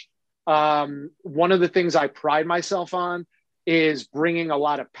challenge. One of the things I pride myself on is bringing a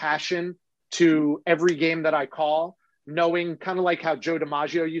lot of passion to every game that I call, knowing kind of like how Joe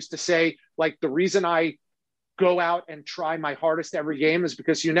DiMaggio used to say, like, the reason I go out and try my hardest every game is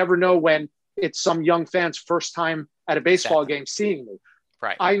because you never know when it's some young fan's first time at a baseball game seeing me.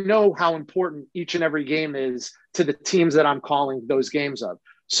 Right. I know how important each and every game is to the teams that I'm calling those games of.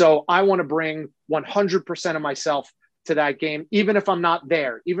 So I want to bring 100% of myself to that game, even if I'm not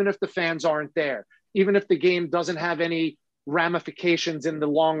there, even if the fans aren't there, even if the game doesn't have any ramifications in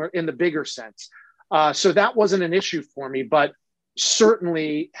the bigger sense. So that wasn't an issue for me, but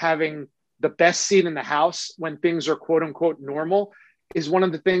certainly having the best seat in the house when things are quote unquote normal is one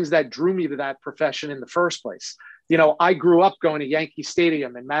of the things that drew me to that profession in the first place. You know, I grew up going to Yankee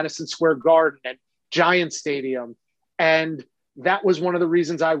Stadium and Madison Square Garden and Giant Stadium. And that was one of the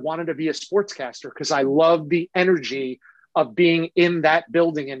reasons I wanted to be a sportscaster, because I love the energy of being in that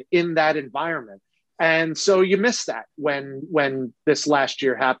building and in that environment. And so you miss that when this last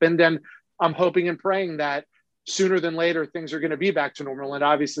year happened. And I'm hoping and praying that sooner than later, things are going to be back to normal. And it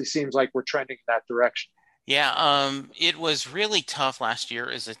obviously seems like we're trending in that direction. Yeah. It was really tough last year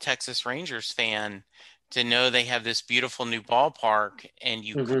as a Texas Rangers fan to know they have this beautiful new ballpark and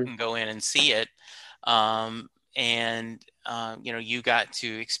you couldn't go in and see it. You got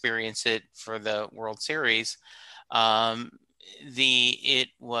to experience it for the World Series. They've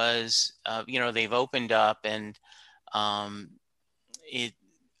opened up and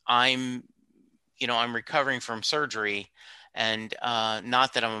I'm recovering from surgery, and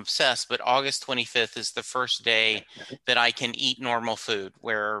not that I'm obsessed, but August 25th is the first day that I can eat normal food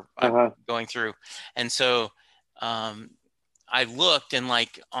where I'm going through. And so I looked, and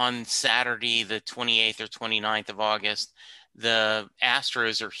like on Saturday, the 28th or 29th of August, the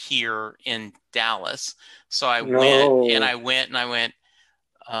Astros are here in Dallas. So I went.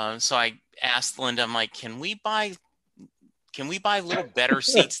 So I asked Linda, I'm like, can we buy a little better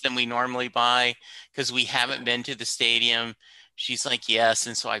seats than we normally buy? Because we haven't been to the stadium. She's like, yes.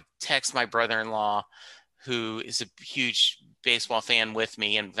 And so I text my brother-in-law, who is a huge baseball fan with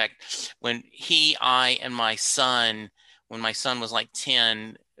me. In fact, when my son was like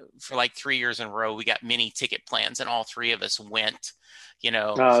 10, for like 3 years in a row, we got mini ticket plans, and all three of us went. And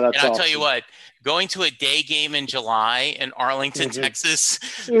I'll tell you what, going to a day game in July in Arlington, Texas,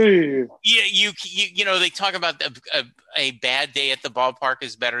 they talk about a bad day at the ballpark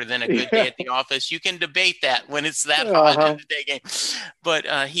is better than a good day at the office. You can debate that when it's that hot in the day game.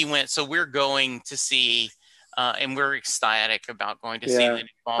 But he went, so we're going to see, and we're ecstatic about going to see the new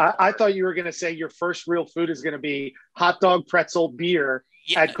ballpark. I thought you were going to say your first real food is going to be hot dog, pretzel, beer.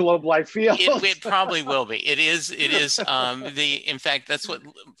 Yeah, at Globe Life Field. it probably will be. It is. In fact, that's what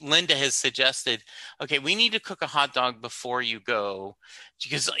Linda has suggested. Okay, we need to cook a hot dog before you go,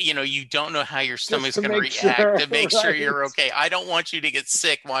 because you don't know how your Just stomach's to going to make react, sure, to make sure right? you're okay. I don't want you to get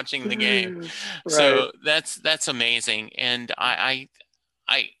sick watching the game. Right. So that's amazing. And I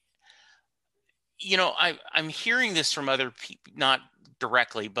I'm hearing this from other people, not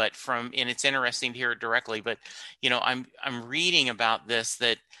directly, but and it's interesting to hear it directly, but I'm reading about this,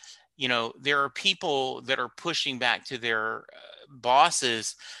 that there are people that are pushing back to their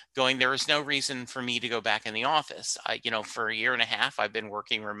bosses, going, there is no reason for me to go back in the office. For a year and a half, I've been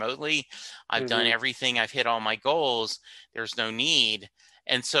working remotely. I've done Mm-hmm. everything. I've hit all my goals. There's no need.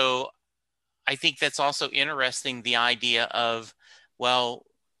 And so I think that's also interesting, the idea of, well,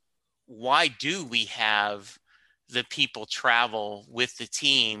 why do we have the people travel with the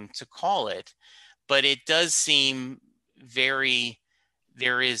team to call it? But it does seem there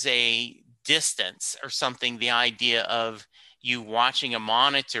is a distance or something, the idea of you watching a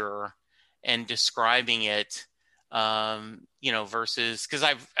monitor and describing it, versus, because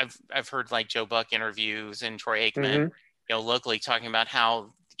I've heard like Joe Buck interviews and Troy Aikman, Mm-hmm. locally, talking about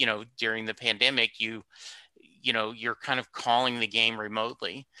how, during the pandemic, you're kind of calling the game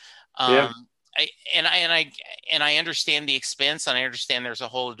remotely. Yeah. Um, I understand the expense, and I understand there's a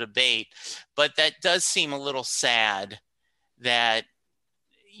whole debate, but that does seem a little sad that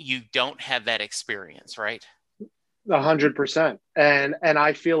you don't have that experience, right? 100%. And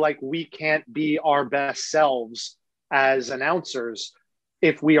I feel like we can't be our best selves as announcers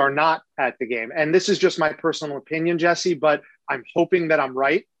if we are not at the game. And this is just my personal opinion, Jesse, but I'm hoping that I'm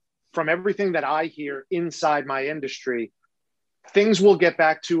right. From everything that I hear inside my industry, things will get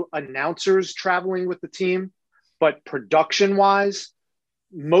back to announcers traveling with the team, but production wise,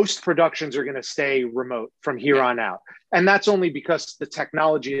 most productions are going to stay remote from here on out. And that's only because the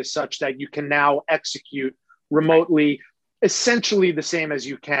technology is such that you can now execute remotely, essentially the same as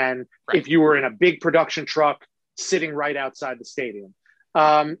you can if you were in a big production truck sitting right outside the stadium.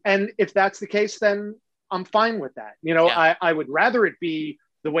 And if that's the case, then I'm fine with that. I would rather it be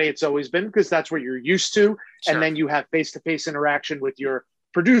the way it's always been, because that's what you're used to. Sure. And then you have face-to-face interaction with your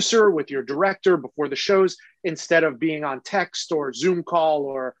producer, with your director before the shows, instead of being on text or Zoom call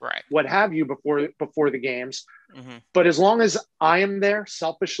or what have you before the games. Mm-hmm. But as long as I am there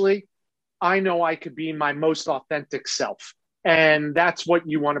selfishly, I know I could be my most authentic self. And that's what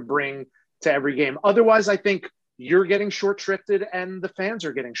you want to bring to every game. Otherwise, I think you're getting short-shrifted and the fans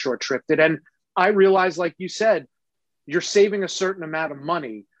are getting short-shrifted. And I realize, like you said, you're saving a certain amount of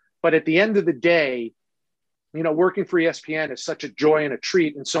money. But at the end of the day, working for ESPN is such a joy and a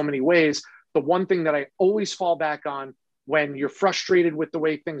treat in so many ways. The one thing that I always fall back on when you're frustrated with the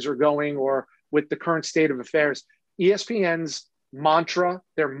way things are going or with the current state of affairs, ESPN's mantra,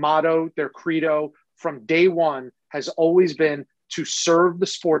 their motto, their credo from day one has always been to serve the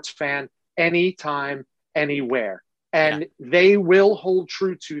sports fan anytime, anywhere. And they will hold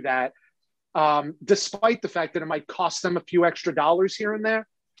true to that, despite the fact that it might cost them a few extra dollars here and there.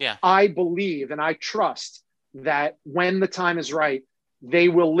 Yeah. I believe and I trust that when the time is right, they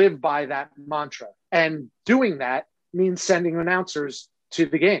will live by that mantra. And doing that means sending announcers to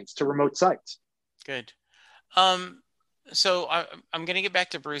the games, to remote sites. Good. So I'm going to get back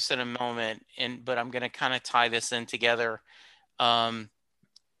to Bruce in a moment, but I'm going to kind of tie this in together.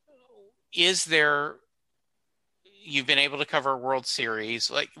 You've been able to cover a World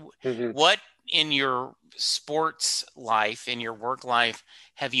Series. Like, what in your sports life, in your work life,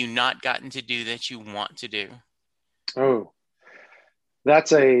 have you not gotten to do that you want to do? Oh,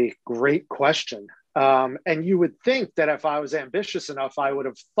 that's a great question. And you would think that if I was ambitious enough, I would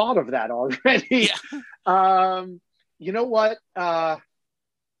have thought of that already. Yeah. You know what? I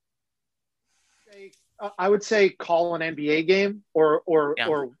would say call an NBA game or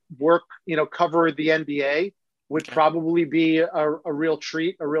work, cover the NBA would probably be a real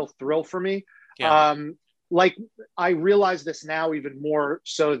treat, a real thrill for me. Yeah. Like, I realize this now even more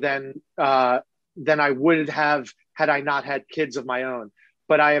so than I would have had I not had kids of my own.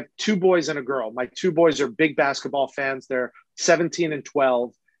 But I have 2 boys and a girl. My 2 boys are big basketball fans. They're 17 and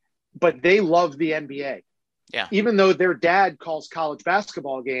 12, but they love the NBA. Yeah. Even though their dad calls college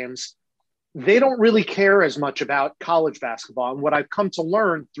basketball games, they don't really care as much about college basketball. And what I've come to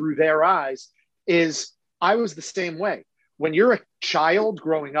learn through their eyes is I was the same way. When you're a child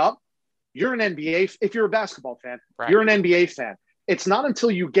growing up, you're an NBA. If you're a basketball fan, you're an NBA fan. It's not until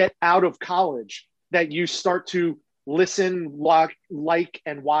you get out of college that you start to listen, like,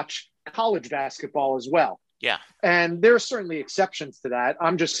 and watch college basketball as well. Yeah. And there are certainly exceptions to that.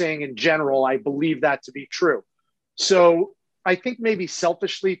 I'm just saying in general, I believe that to be true. So I think maybe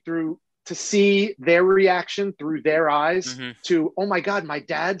selfishly to see their reaction through their eyes Mm-hmm. to, oh my God, my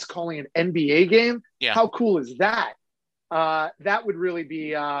dad's calling an NBA game. Yeah. How cool is that? That would really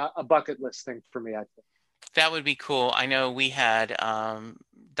be a bucket list thing for me, I think. That would be cool. I know we had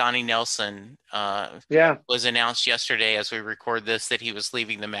Donnie Nelson Yeah. was announced yesterday as we record this that he was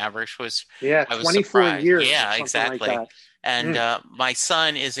leaving the Mavericks. Yeah. I was 24 surprised. years or Yeah, something like exactly. that. And my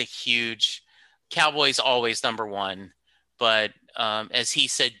son is a huge Cowboys, always number one. But as he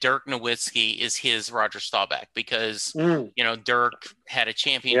said, Dirk Nowitzki is his Roger Staubach because Dirk had a Yeah.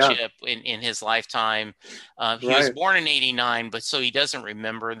 championship in his lifetime. He was Right. born in '89, but so he doesn't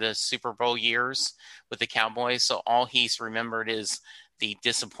remember the Super Bowl years with the Cowboys. So all he's remembered is the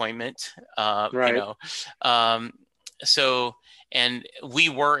disappointment. Right. So and we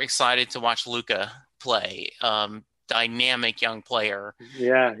were excited to watch Luka play. Dynamic young player.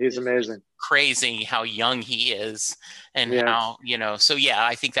 Yeah, he's amazing. Crazy how young he is and how, so yeah,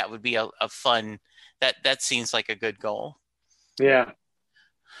 I think that would be a fun, that seems like a good goal. Yeah.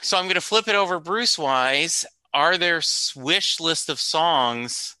 So I'm going to flip it over Bruce wise. Are there wish list of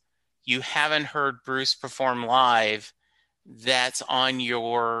songs you haven't heard Bruce perform live that's on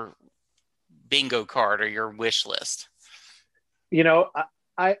your bingo card or your wish list?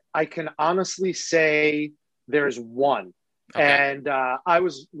 I can honestly say there's one. Okay. And I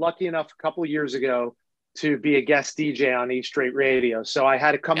was lucky enough a couple of years ago to be a guest DJ on East Straight Radio. So I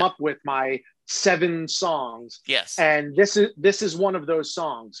had to come up with my 7 songs. Yes. And this is one of those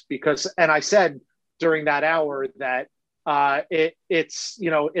songs and I said during that hour that it's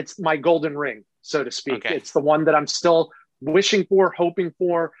my golden ring, so to speak. Okay. It's the one that I'm still wishing for, hoping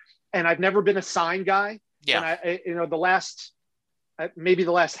for. And I've never been a sign guy. Yeah. And maybe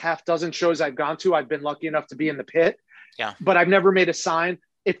the last half dozen shows I've gone to, I've been lucky enough to be in the pit. Yeah. But I've never made a sign.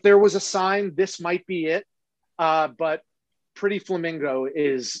 If there was a sign, this might be it. But Pretty Flamingo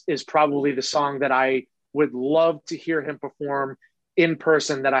is probably the song that I would love to hear him perform in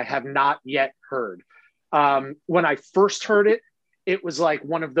person that I have not yet heard. When I first heard it, it was like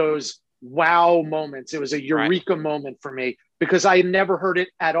one of those wow moments. It was a eureka moment for me because I had never heard it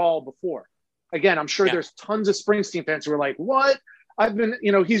at all before. Again, I'm sure there's tons of Springsteen fans who are like, what?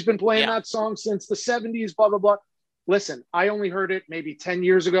 He's been playing that song since the 70s, blah, blah, blah. Listen, I only heard it maybe 10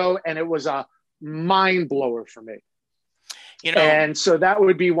 years ago, and it was a mind blower for me. And so that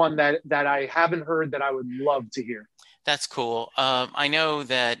would be one that I haven't heard that I would love to hear. That's cool. I know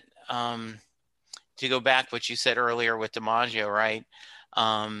that to go back what you said earlier with DiMaggio, right?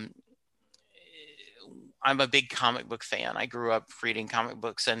 I'm a big comic book fan. I grew up reading comic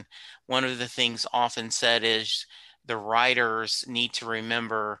books, and one of the things often said is the writers need to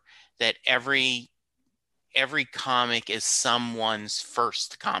remember that every comic is someone's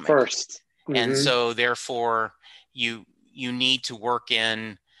first comic. Mm-hmm. And so therefore you need to work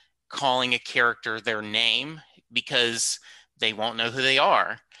in calling a character their name because they won't know who they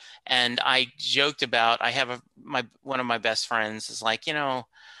are. And I joked about, I have one of my best friends is like,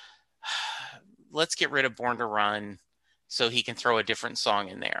 let's get rid of Born to Run so he can throw a different song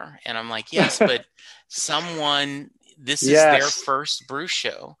in there. And I'm like, yes, but this is their first Bruce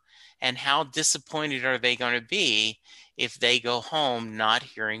show. And how disappointed are they going to be if they go home not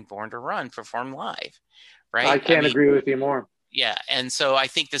hearing Born to Run perform live, right? I can't agree with you more. Yeah, and so I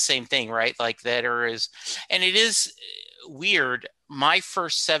think the same thing, right? Like that and it is weird. My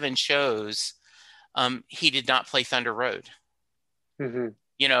first 7 shows, he did not play Thunder Road, mm-hmm.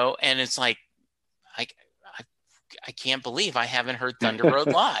 And it's like, I can't believe I haven't heard Thunder Road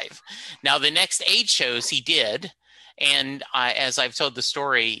live. Now the next 8 shows he did. And as I've told the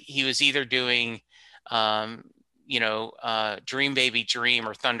story, he was either doing, Dream Baby Dream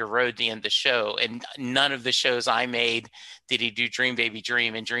or Thunder Road at the end of the show. And none of the shows I made did he do Dream Baby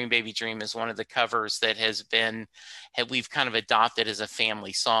Dream. And Dream Baby Dream is one of the covers that we've kind of adopted as a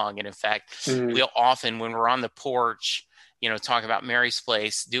family song. And in fact, we'll often, when we're on the porch, talk about Mary's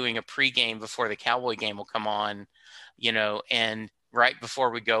Place, doing a pregame before the Cowboy game will come on, and right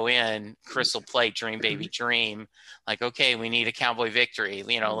before we go in, Chris will play Dream Baby Dream. Like, okay, we need a Cowboy victory.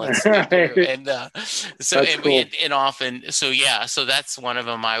 Let's do and so and cool. And often, so that's one of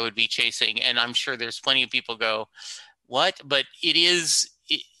them I would be chasing. And I'm sure there's plenty of people go, what? But it's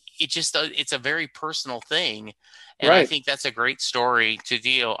a very personal thing. And I think that's a great story to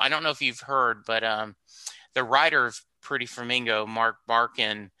deal. I don't know if you've heard, but the writer of Pretty Flamingo, Mark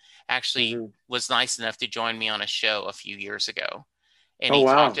Barkin, actually was nice enough to join me on a show a few years ago. And he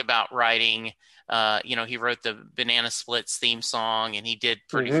talked about writing, he wrote the Banana Splits theme song and he did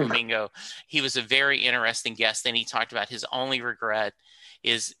Pretty Flamingo. He was a very interesting guest. And he talked about his only regret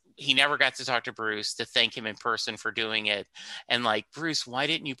is he never got to talk to Bruce to thank him in person for doing it. And like, Bruce, why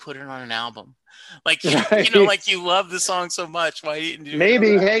didn't you put it on an album? Like, Right. like you love the song so much. Why didn't you do it?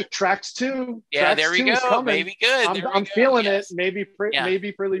 Maybe, hey, tracks two. Yeah, there Tracks we two is go. coming. Maybe good. There we I'm go. feeling it. Yes. Maybe Yeah.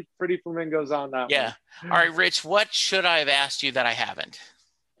 maybe Pretty Flamingos on that Yeah. one. All right, Rich, what should I have asked you that I haven't?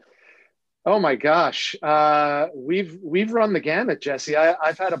 Oh my gosh, we've run the gamut, Jesse.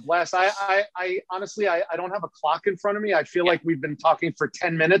 I've had a blast. I honestly, I don't have a clock in front of me. I feel Yeah. like we've been talking for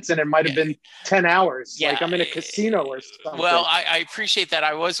 10 minutes, and it might have Yeah. been 10 hours. Yeah. Like I'm in a casino or something. Well, I appreciate that.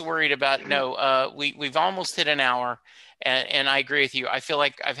 I was worried about we've almost hit an hour, and I agree with you. I feel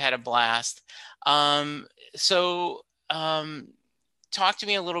like I've had a blast. So talk to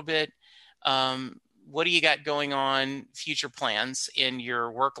me a little bit. What do you got going on, future plans in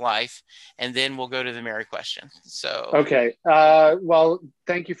your work life? And then we'll go to the Mary question. So, okay. Well,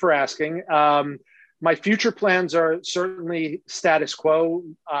 thank you for asking. My future plans are certainly status quo.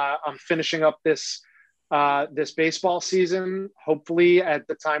 I'm finishing up this baseball season. Hopefully, at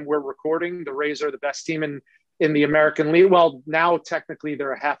the time we're recording, the Rays are the best team in the American League. Well, now technically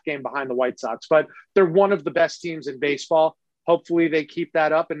they're a half game behind the White Sox, but they're one of the best teams in baseball. Hopefully, they keep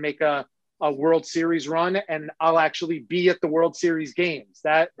that up and make a World Series run, and I'll actually be at the World Series games.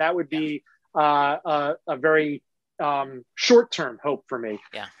 That would be a very short-term hope for me.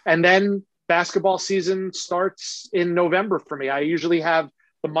 Yeah. And then basketball season starts in November for me. I usually have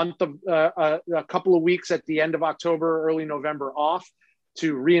the month of a couple of weeks at the end of October, early November off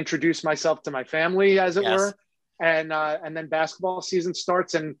to reintroduce myself to my family, as it were. And then basketball season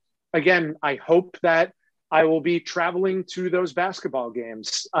starts. And again, I hope that I will be traveling to those basketball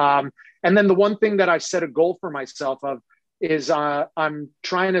games. And then the one thing that I set a goal for myself of is I'm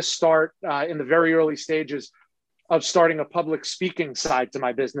trying to start in the very early stages of starting a public speaking side to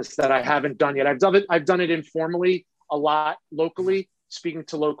my business that I haven't done yet. I've done it informally a lot locally, speaking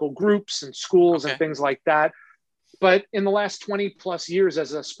to local groups and schools and things like that. But in the last 20 plus years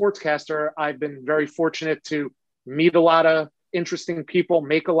as a sportscaster, I've been very fortunate to meet a lot of interesting people,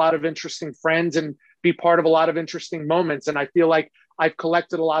 make a lot of interesting friends, and be part of a lot of interesting moments. And I feel like I've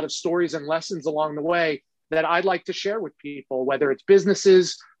collected a lot of stories and lessons along the way that I'd like to share with people, whether it's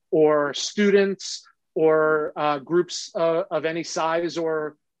businesses or students or groups of any size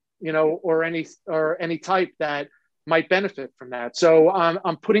or any type that might benefit from that. So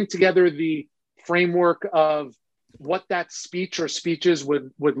I'm putting together the framework of what that speech or speeches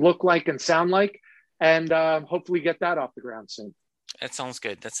would look like and sound like, and hopefully get that off the ground soon. That sounds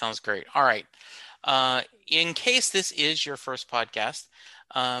good. That sounds great. All right. In case this is your first podcast,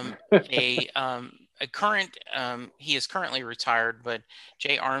 he is currently retired, but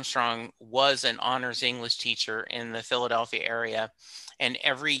Jay Armstrong was an honors English teacher in the Philadelphia area. And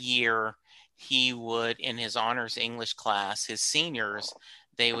every year he would, in his honors English class, his seniors,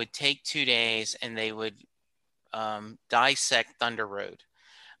 they would take 2 days and they would dissect Thunder Road.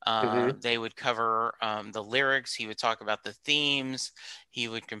 They would cover the lyrics. He would talk about the themes. He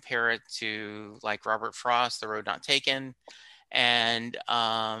would compare it to like Robert Frost, The Road Not Taken, and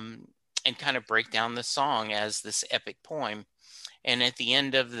kind of break down the song as this epic poem. And at the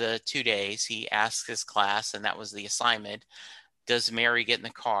end of the 2 days, he asked his class, and that was the assignment, does Mary get in the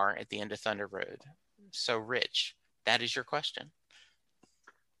car at the end of Thunder Road? So, Rich, that is your question.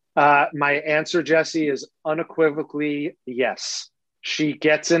 My answer, Jesse, is unequivocally yes. She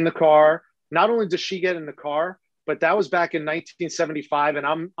gets in the car. Not only does she get in the car, but that was back in 1975.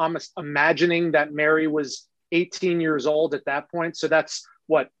 And I'm imagining that Mary was 18 years old at that point. So that's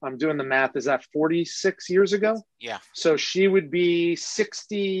what I'm doing the math. Is that 46 years ago? Yeah. So she would be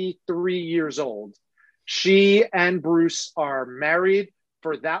 63 years old. She and Bruce are married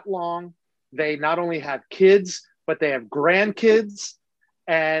for that long. They not only have kids, but they have grandkids.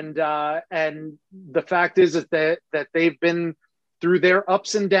 And the fact is that they've been through their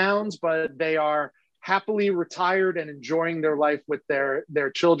ups and downs, but they are happily retired and enjoying their life with their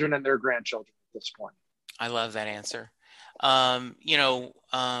children and their grandchildren at this point. I love that answer.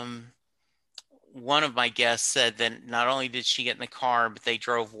 One of my guests said that not only did she get in the car, but they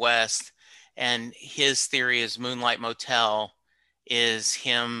drove west, and his theory is Moonlight Motel is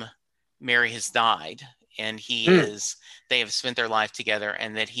Mary has died, and they have spent their life together,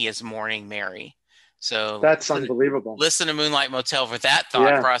 and that he is mourning Mary. So that's unbelievable. Listen to Moonlight Motel for that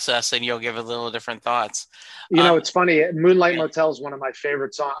thought process, and you'll give a little different thoughts. It's funny. Moonlight Motel is one of my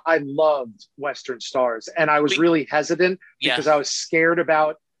favorite songs. I loved Western Stars, and I was really hesitant because I was scared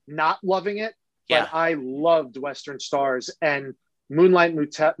about not loving it. But I loved Western Stars, and Moonlight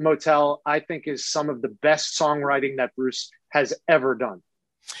Motel, I think, is some of the best songwriting that Bruce has ever done.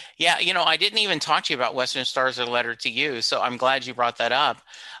 Yeah, I didn't even talk to you about Western Stars: A Letter to You, so I'm glad you brought that up.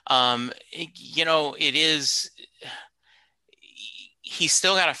 It is, he's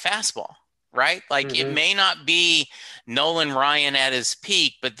still got a fastball, right? Like it Hmm. may not be Nolan Ryan at his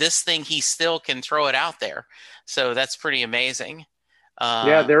peak, but this thing, he still can throw it out there. So that's pretty amazing.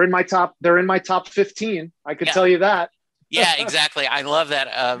 Yeah, Uh, they're in my top 15. I could yeah, tell you that. yeah, exactly. I love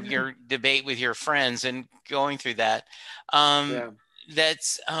that, your debate with your friends and going through that. Um, Yeah.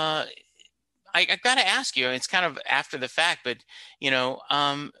 that's I got to ask you. It's kind of after the fact, but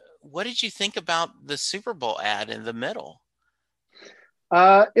what did you think about the Super Bowl ad in the middle?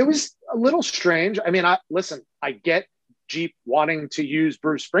 It was a little strange. I mean, I get Jeep wanting to use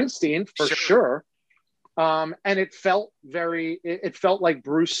Bruce Springsteen for Sure. sure. And it felt like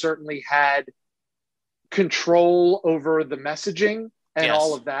Bruce certainly had control over the messaging and all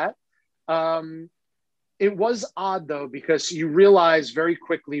Yes. of that. Um, it was odd though, because you realize very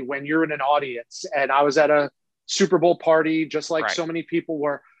quickly when you're in an audience, and I was at a Super Bowl party, just like Right. so many people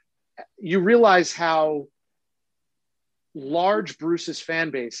were, you realize how large Bruce's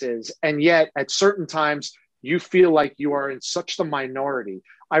fan base is. And yet at certain times, you feel like you are in such the minority.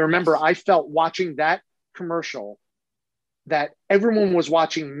 I remember Yes. I felt watching that commercial that everyone was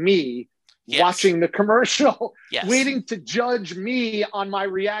watching me Yes. watching the commercial, Yes. waiting to judge me on my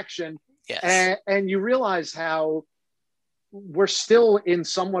reaction. Yes. And you realize how we're still in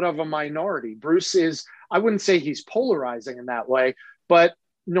somewhat of a minority. Bruce is, I wouldn't say he's polarizing in that way, but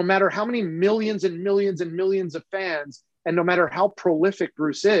no matter how many millions and millions and millions of fans, and no matter how prolific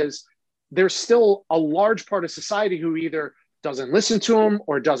Bruce is, there's still a large part of society who either doesn't listen to him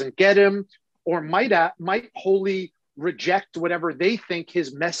or doesn't get him, or might wholly reject whatever they think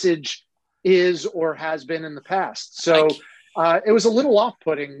his message is or has been in the past. I So it was a little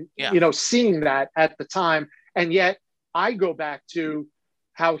off-putting, yeah. seeing that at the time, and yet I go back to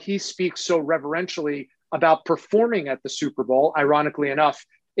how he speaks so reverentially about performing at the Super Bowl, ironically enough,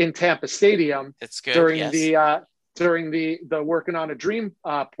 in Tampa Stadium That's good. during Yes. the working on a dream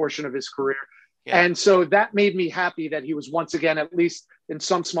portion of his career. Yeah. And so that made me happy that he was once again, at least in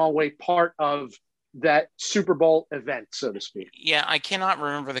some small way, part of that Super Bowl event, so to speak. Yeah, I cannot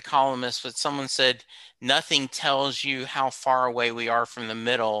remember the columnist, but someone said nothing tells you how far away we are from the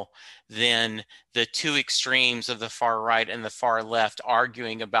middle than the two extremes of the far right and the far left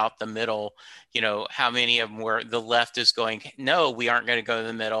arguing about the middle. How many of them were the left is going, no, we aren't going to go to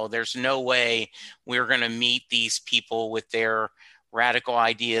the middle. There's no way we're going to meet these people with their radical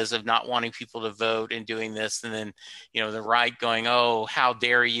ideas of not wanting people to vote and doing this. And then, the right going, oh, how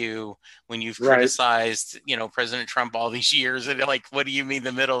dare you, when you've Right. criticized, President Trump all these years, and like, what do you mean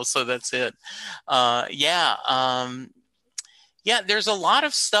the middle? So that's it. Yeah. Yeah. There's a lot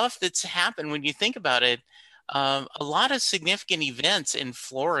of stuff that's happened when you think about it. A lot of significant events in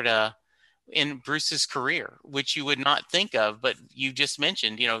Florida in Bruce's career, which you would not think of, but you just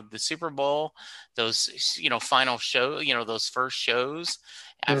mentioned, the Super Bowl, those, final show, those first shows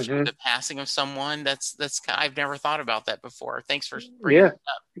after Mm-hmm. the passing of someone. I've never thought about that before. Thanks for bringing Yeah.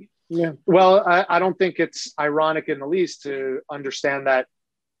 that up. Yeah. Well, I don't think it's ironic in the least to understand that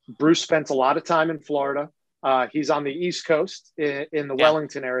Bruce spent a lot of time in Florida. He's on the East Coast in the Yeah.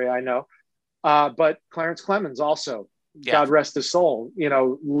 Wellington area, I know. But Clarence Clemens also, Yeah. God rest his soul, Yeah.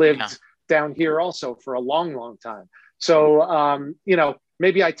 lived down here also for a long, long time. So,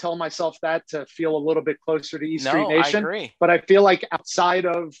 maybe I tell myself that to feel a little bit closer to East Street No, I Nation, agree. but I feel like outside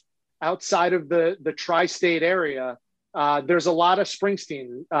of the tri-state area, there's a lot of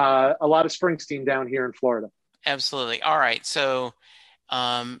Springsteen down here in Florida. Absolutely. All right. So,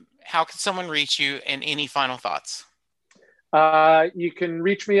 how can someone reach you, and any final thoughts? You can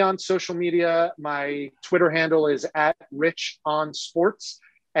reach me on social media. My Twitter handle is at Rich on Sports,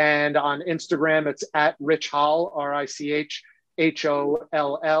 and on Instagram it's at Rich Holl,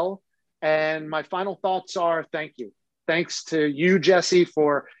 RichHoll. And my final thoughts are thank you. Thanks to you, Jesse,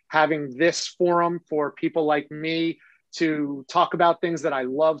 for having this forum for people like me to talk about things that I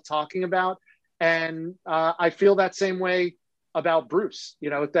love talking about. And I feel that same way about Bruce.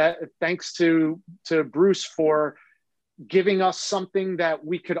 That thanks to Bruce for giving us something that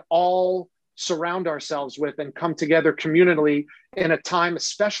we could all surround ourselves with and come together communally in a time,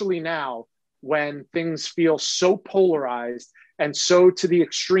 especially now when things feel so polarized and so to the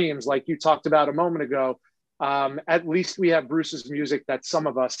extremes, like you talked about a moment ago. At least we have Bruce's music that some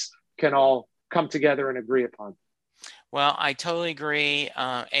of us can all come together and agree upon. Well, I totally agree.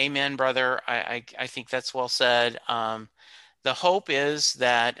 Amen, brother. I think that's well said. The hope is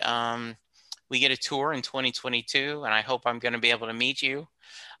that we get a tour in 2022, and I hope I'm going to be able to meet you.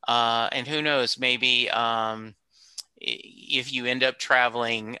 And who knows, maybe if you end up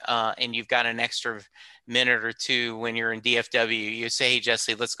traveling and you've got an extra minute or two when you're in DFW, you say, hey,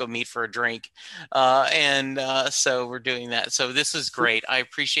 Jesse, let's go meet for a drink. So we're doing that. So this is great. I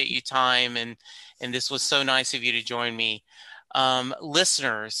appreciate your time. And this was so nice of you to join me.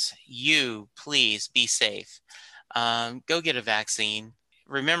 Listeners, you please be safe. Go get a vaccine.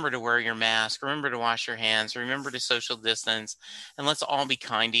 Remember to wear your mask. Remember to wash your hands. Remember to social distance. And let's all be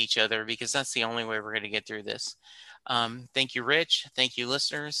kind to each other, because that's the only way we're going to get through this. Thank you, Rich. Thank you,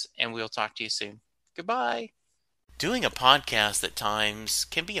 listeners. And we'll talk to you soon. Goodbye. Doing a podcast at times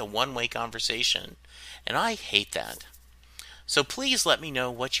can be a one-way conversation, and I hate that. So please let me know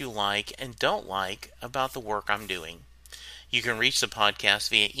what you like and don't like about the work I'm doing. You can reach the podcast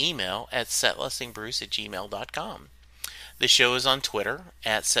via email at setlistingbruce@gmail.com. The show is on Twitter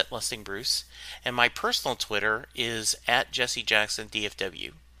at setlistingbruce, and my personal Twitter is at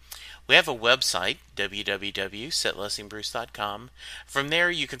jessejacksondfw. We have a website, www.setlistingbruce.com. From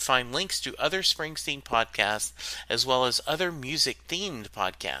there, you can find links to other Springsteen podcasts, as well as other music-themed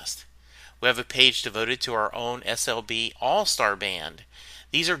podcasts. We have a page devoted to our own SLB All-Star Band.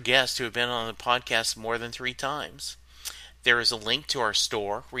 These are guests who have been on the podcast more than 3 times. There is a link to our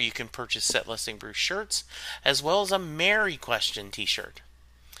store where you can purchase Set Listing Bruce shirts, as well as a Merry Question t-shirt.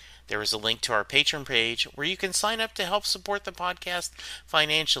 There is a link to our Patreon page where you can sign up to help support the podcast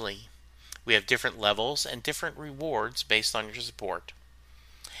financially. We have different levels and different rewards based on your support.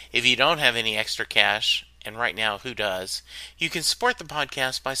 If you don't have any extra cash, and right now who does, you can support the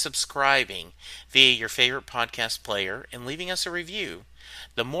podcast by subscribing via your favorite podcast player and leaving us a review.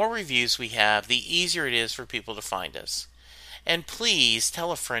 The more reviews we have, the easier it is for people to find us. And please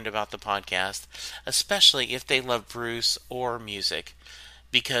tell a friend about the podcast, especially if they love Bruce or music,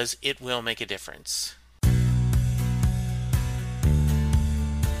 because it will make a difference.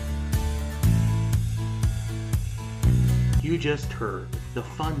 You just heard the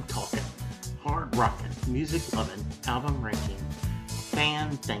fun talking, hard rocking, music loving, album ranking,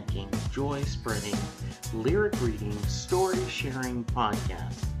 fan thinking, joy spreading, lyric reading, story sharing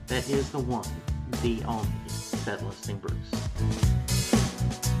podcast that is the one, the only Set Listing Bruce.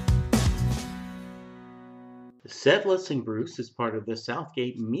 Set Listing Bruce is part of the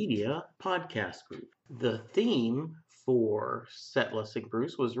Southgate Media podcast group. The theme for Set Listing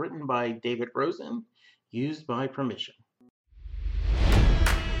Bruce was written by David Rosen, used by permission.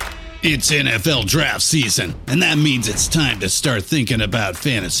 It's NFL draft season, and that means it's time to start thinking about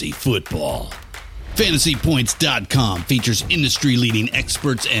fantasy football. FantasyPoints.com features industry-leading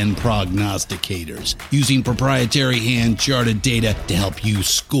experts and prognosticators using proprietary hand-charted data to help you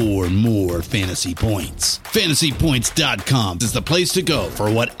score more fantasy points. FantasyPoints.com is the place to go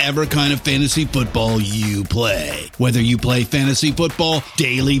for whatever kind of fantasy football you play. Whether you play fantasy football,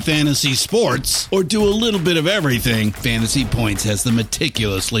 daily fantasy sports, or do a little bit of everything, Fantasy Points has the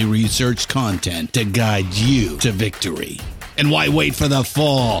meticulously researched content to guide you to victory. And why wait for the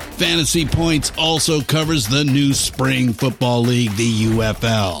fall? Fantasy Points also covers the new spring football league, the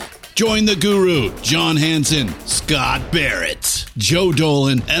UFL. Join the guru, John Hansen, Scott Barrett, Joe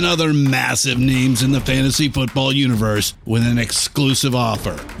Dolan, and other massive names in the fantasy football universe with an exclusive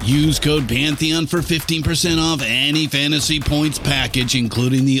offer. Use code Pantheon for 15% off any Fantasy Points package,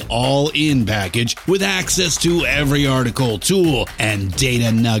 including the all-in package, with access to every article, tool, and data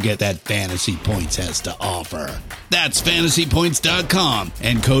nugget that Fantasy Points has to offer. That's FantasyPoints.com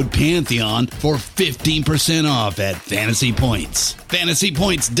and code Pantheon for 15% off at Fantasy Points.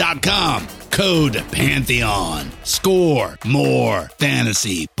 FantasyPoints.com, code Pantheon. Score more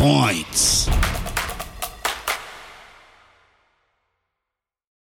fantasy points.